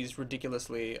against these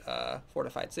ridiculously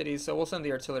fortified cities. So we'll send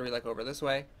the artillery like over this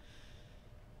way.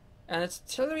 And its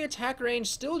artillery attack range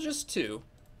still just 2.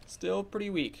 Still pretty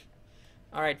weak.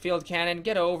 Alright, field cannon,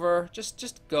 get over.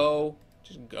 Just go.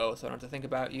 Just go so I don't have to think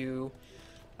about you.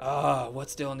 What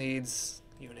still needs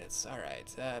units?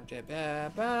 Alright.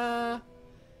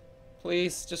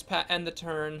 Please, just end the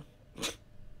turn.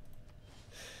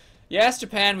 Yes,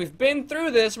 Japan, we've been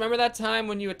through this. Remember that time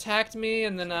when you attacked me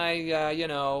and then I, you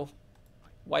know,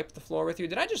 wiped the floor with you?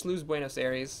 Did I just lose Buenos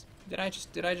Aires? Did I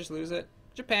just lose it?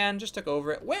 Japan just took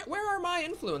over it. Where are my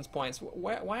influence points?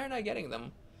 Why aren't I getting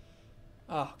them?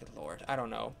 Oh, good lord. I don't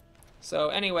know. So,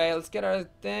 anyway, let's get our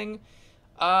thing.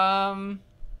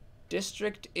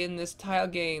 District in this tile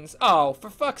gains. Oh, for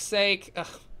fuck's sake. Ugh.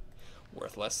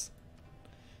 Worthless.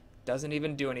 Doesn't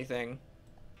even do anything.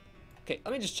 Okay,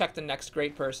 let me just check the next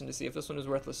great person to see if this one is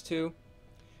worthless too.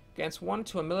 Grants 1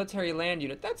 to a military land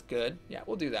unit. That's good. Yeah,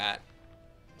 we'll do that.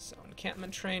 So,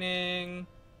 encampment training.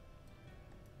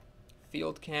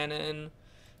 Field cannon.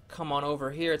 Come on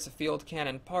over here. It's a field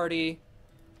cannon party.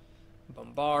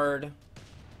 Bombard.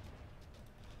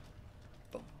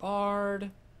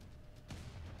 Bombard.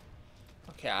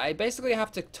 Okay, I basically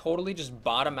have to totally just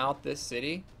bottom out this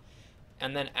city.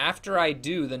 And then after I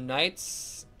do, the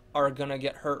knights are gonna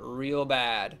get hurt real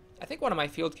bad. I think one of my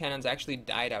field cannons actually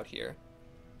died out here.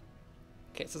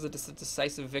 Okay, so it's a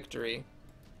decisive victory.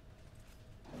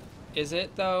 Is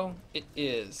it, though? It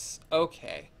is.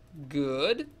 Okay,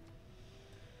 good.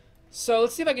 So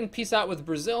let's see if I can peace out with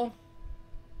Brazil.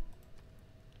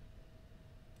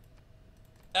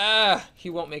 He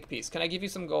won't make peace. Can I give you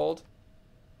some gold?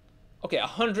 Okay,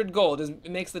 100 gold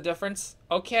makes the difference.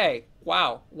 Okay,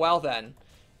 wow. Well then.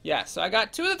 Yeah, so I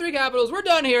got 2 of the 3 capitals. We're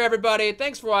done here, everybody.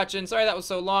 Thanks for watching. Sorry that was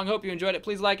so long. Hope you enjoyed it.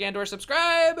 Please like and/or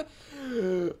subscribe.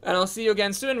 And I'll see you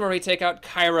again soon where we take out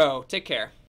Cairo. Take care.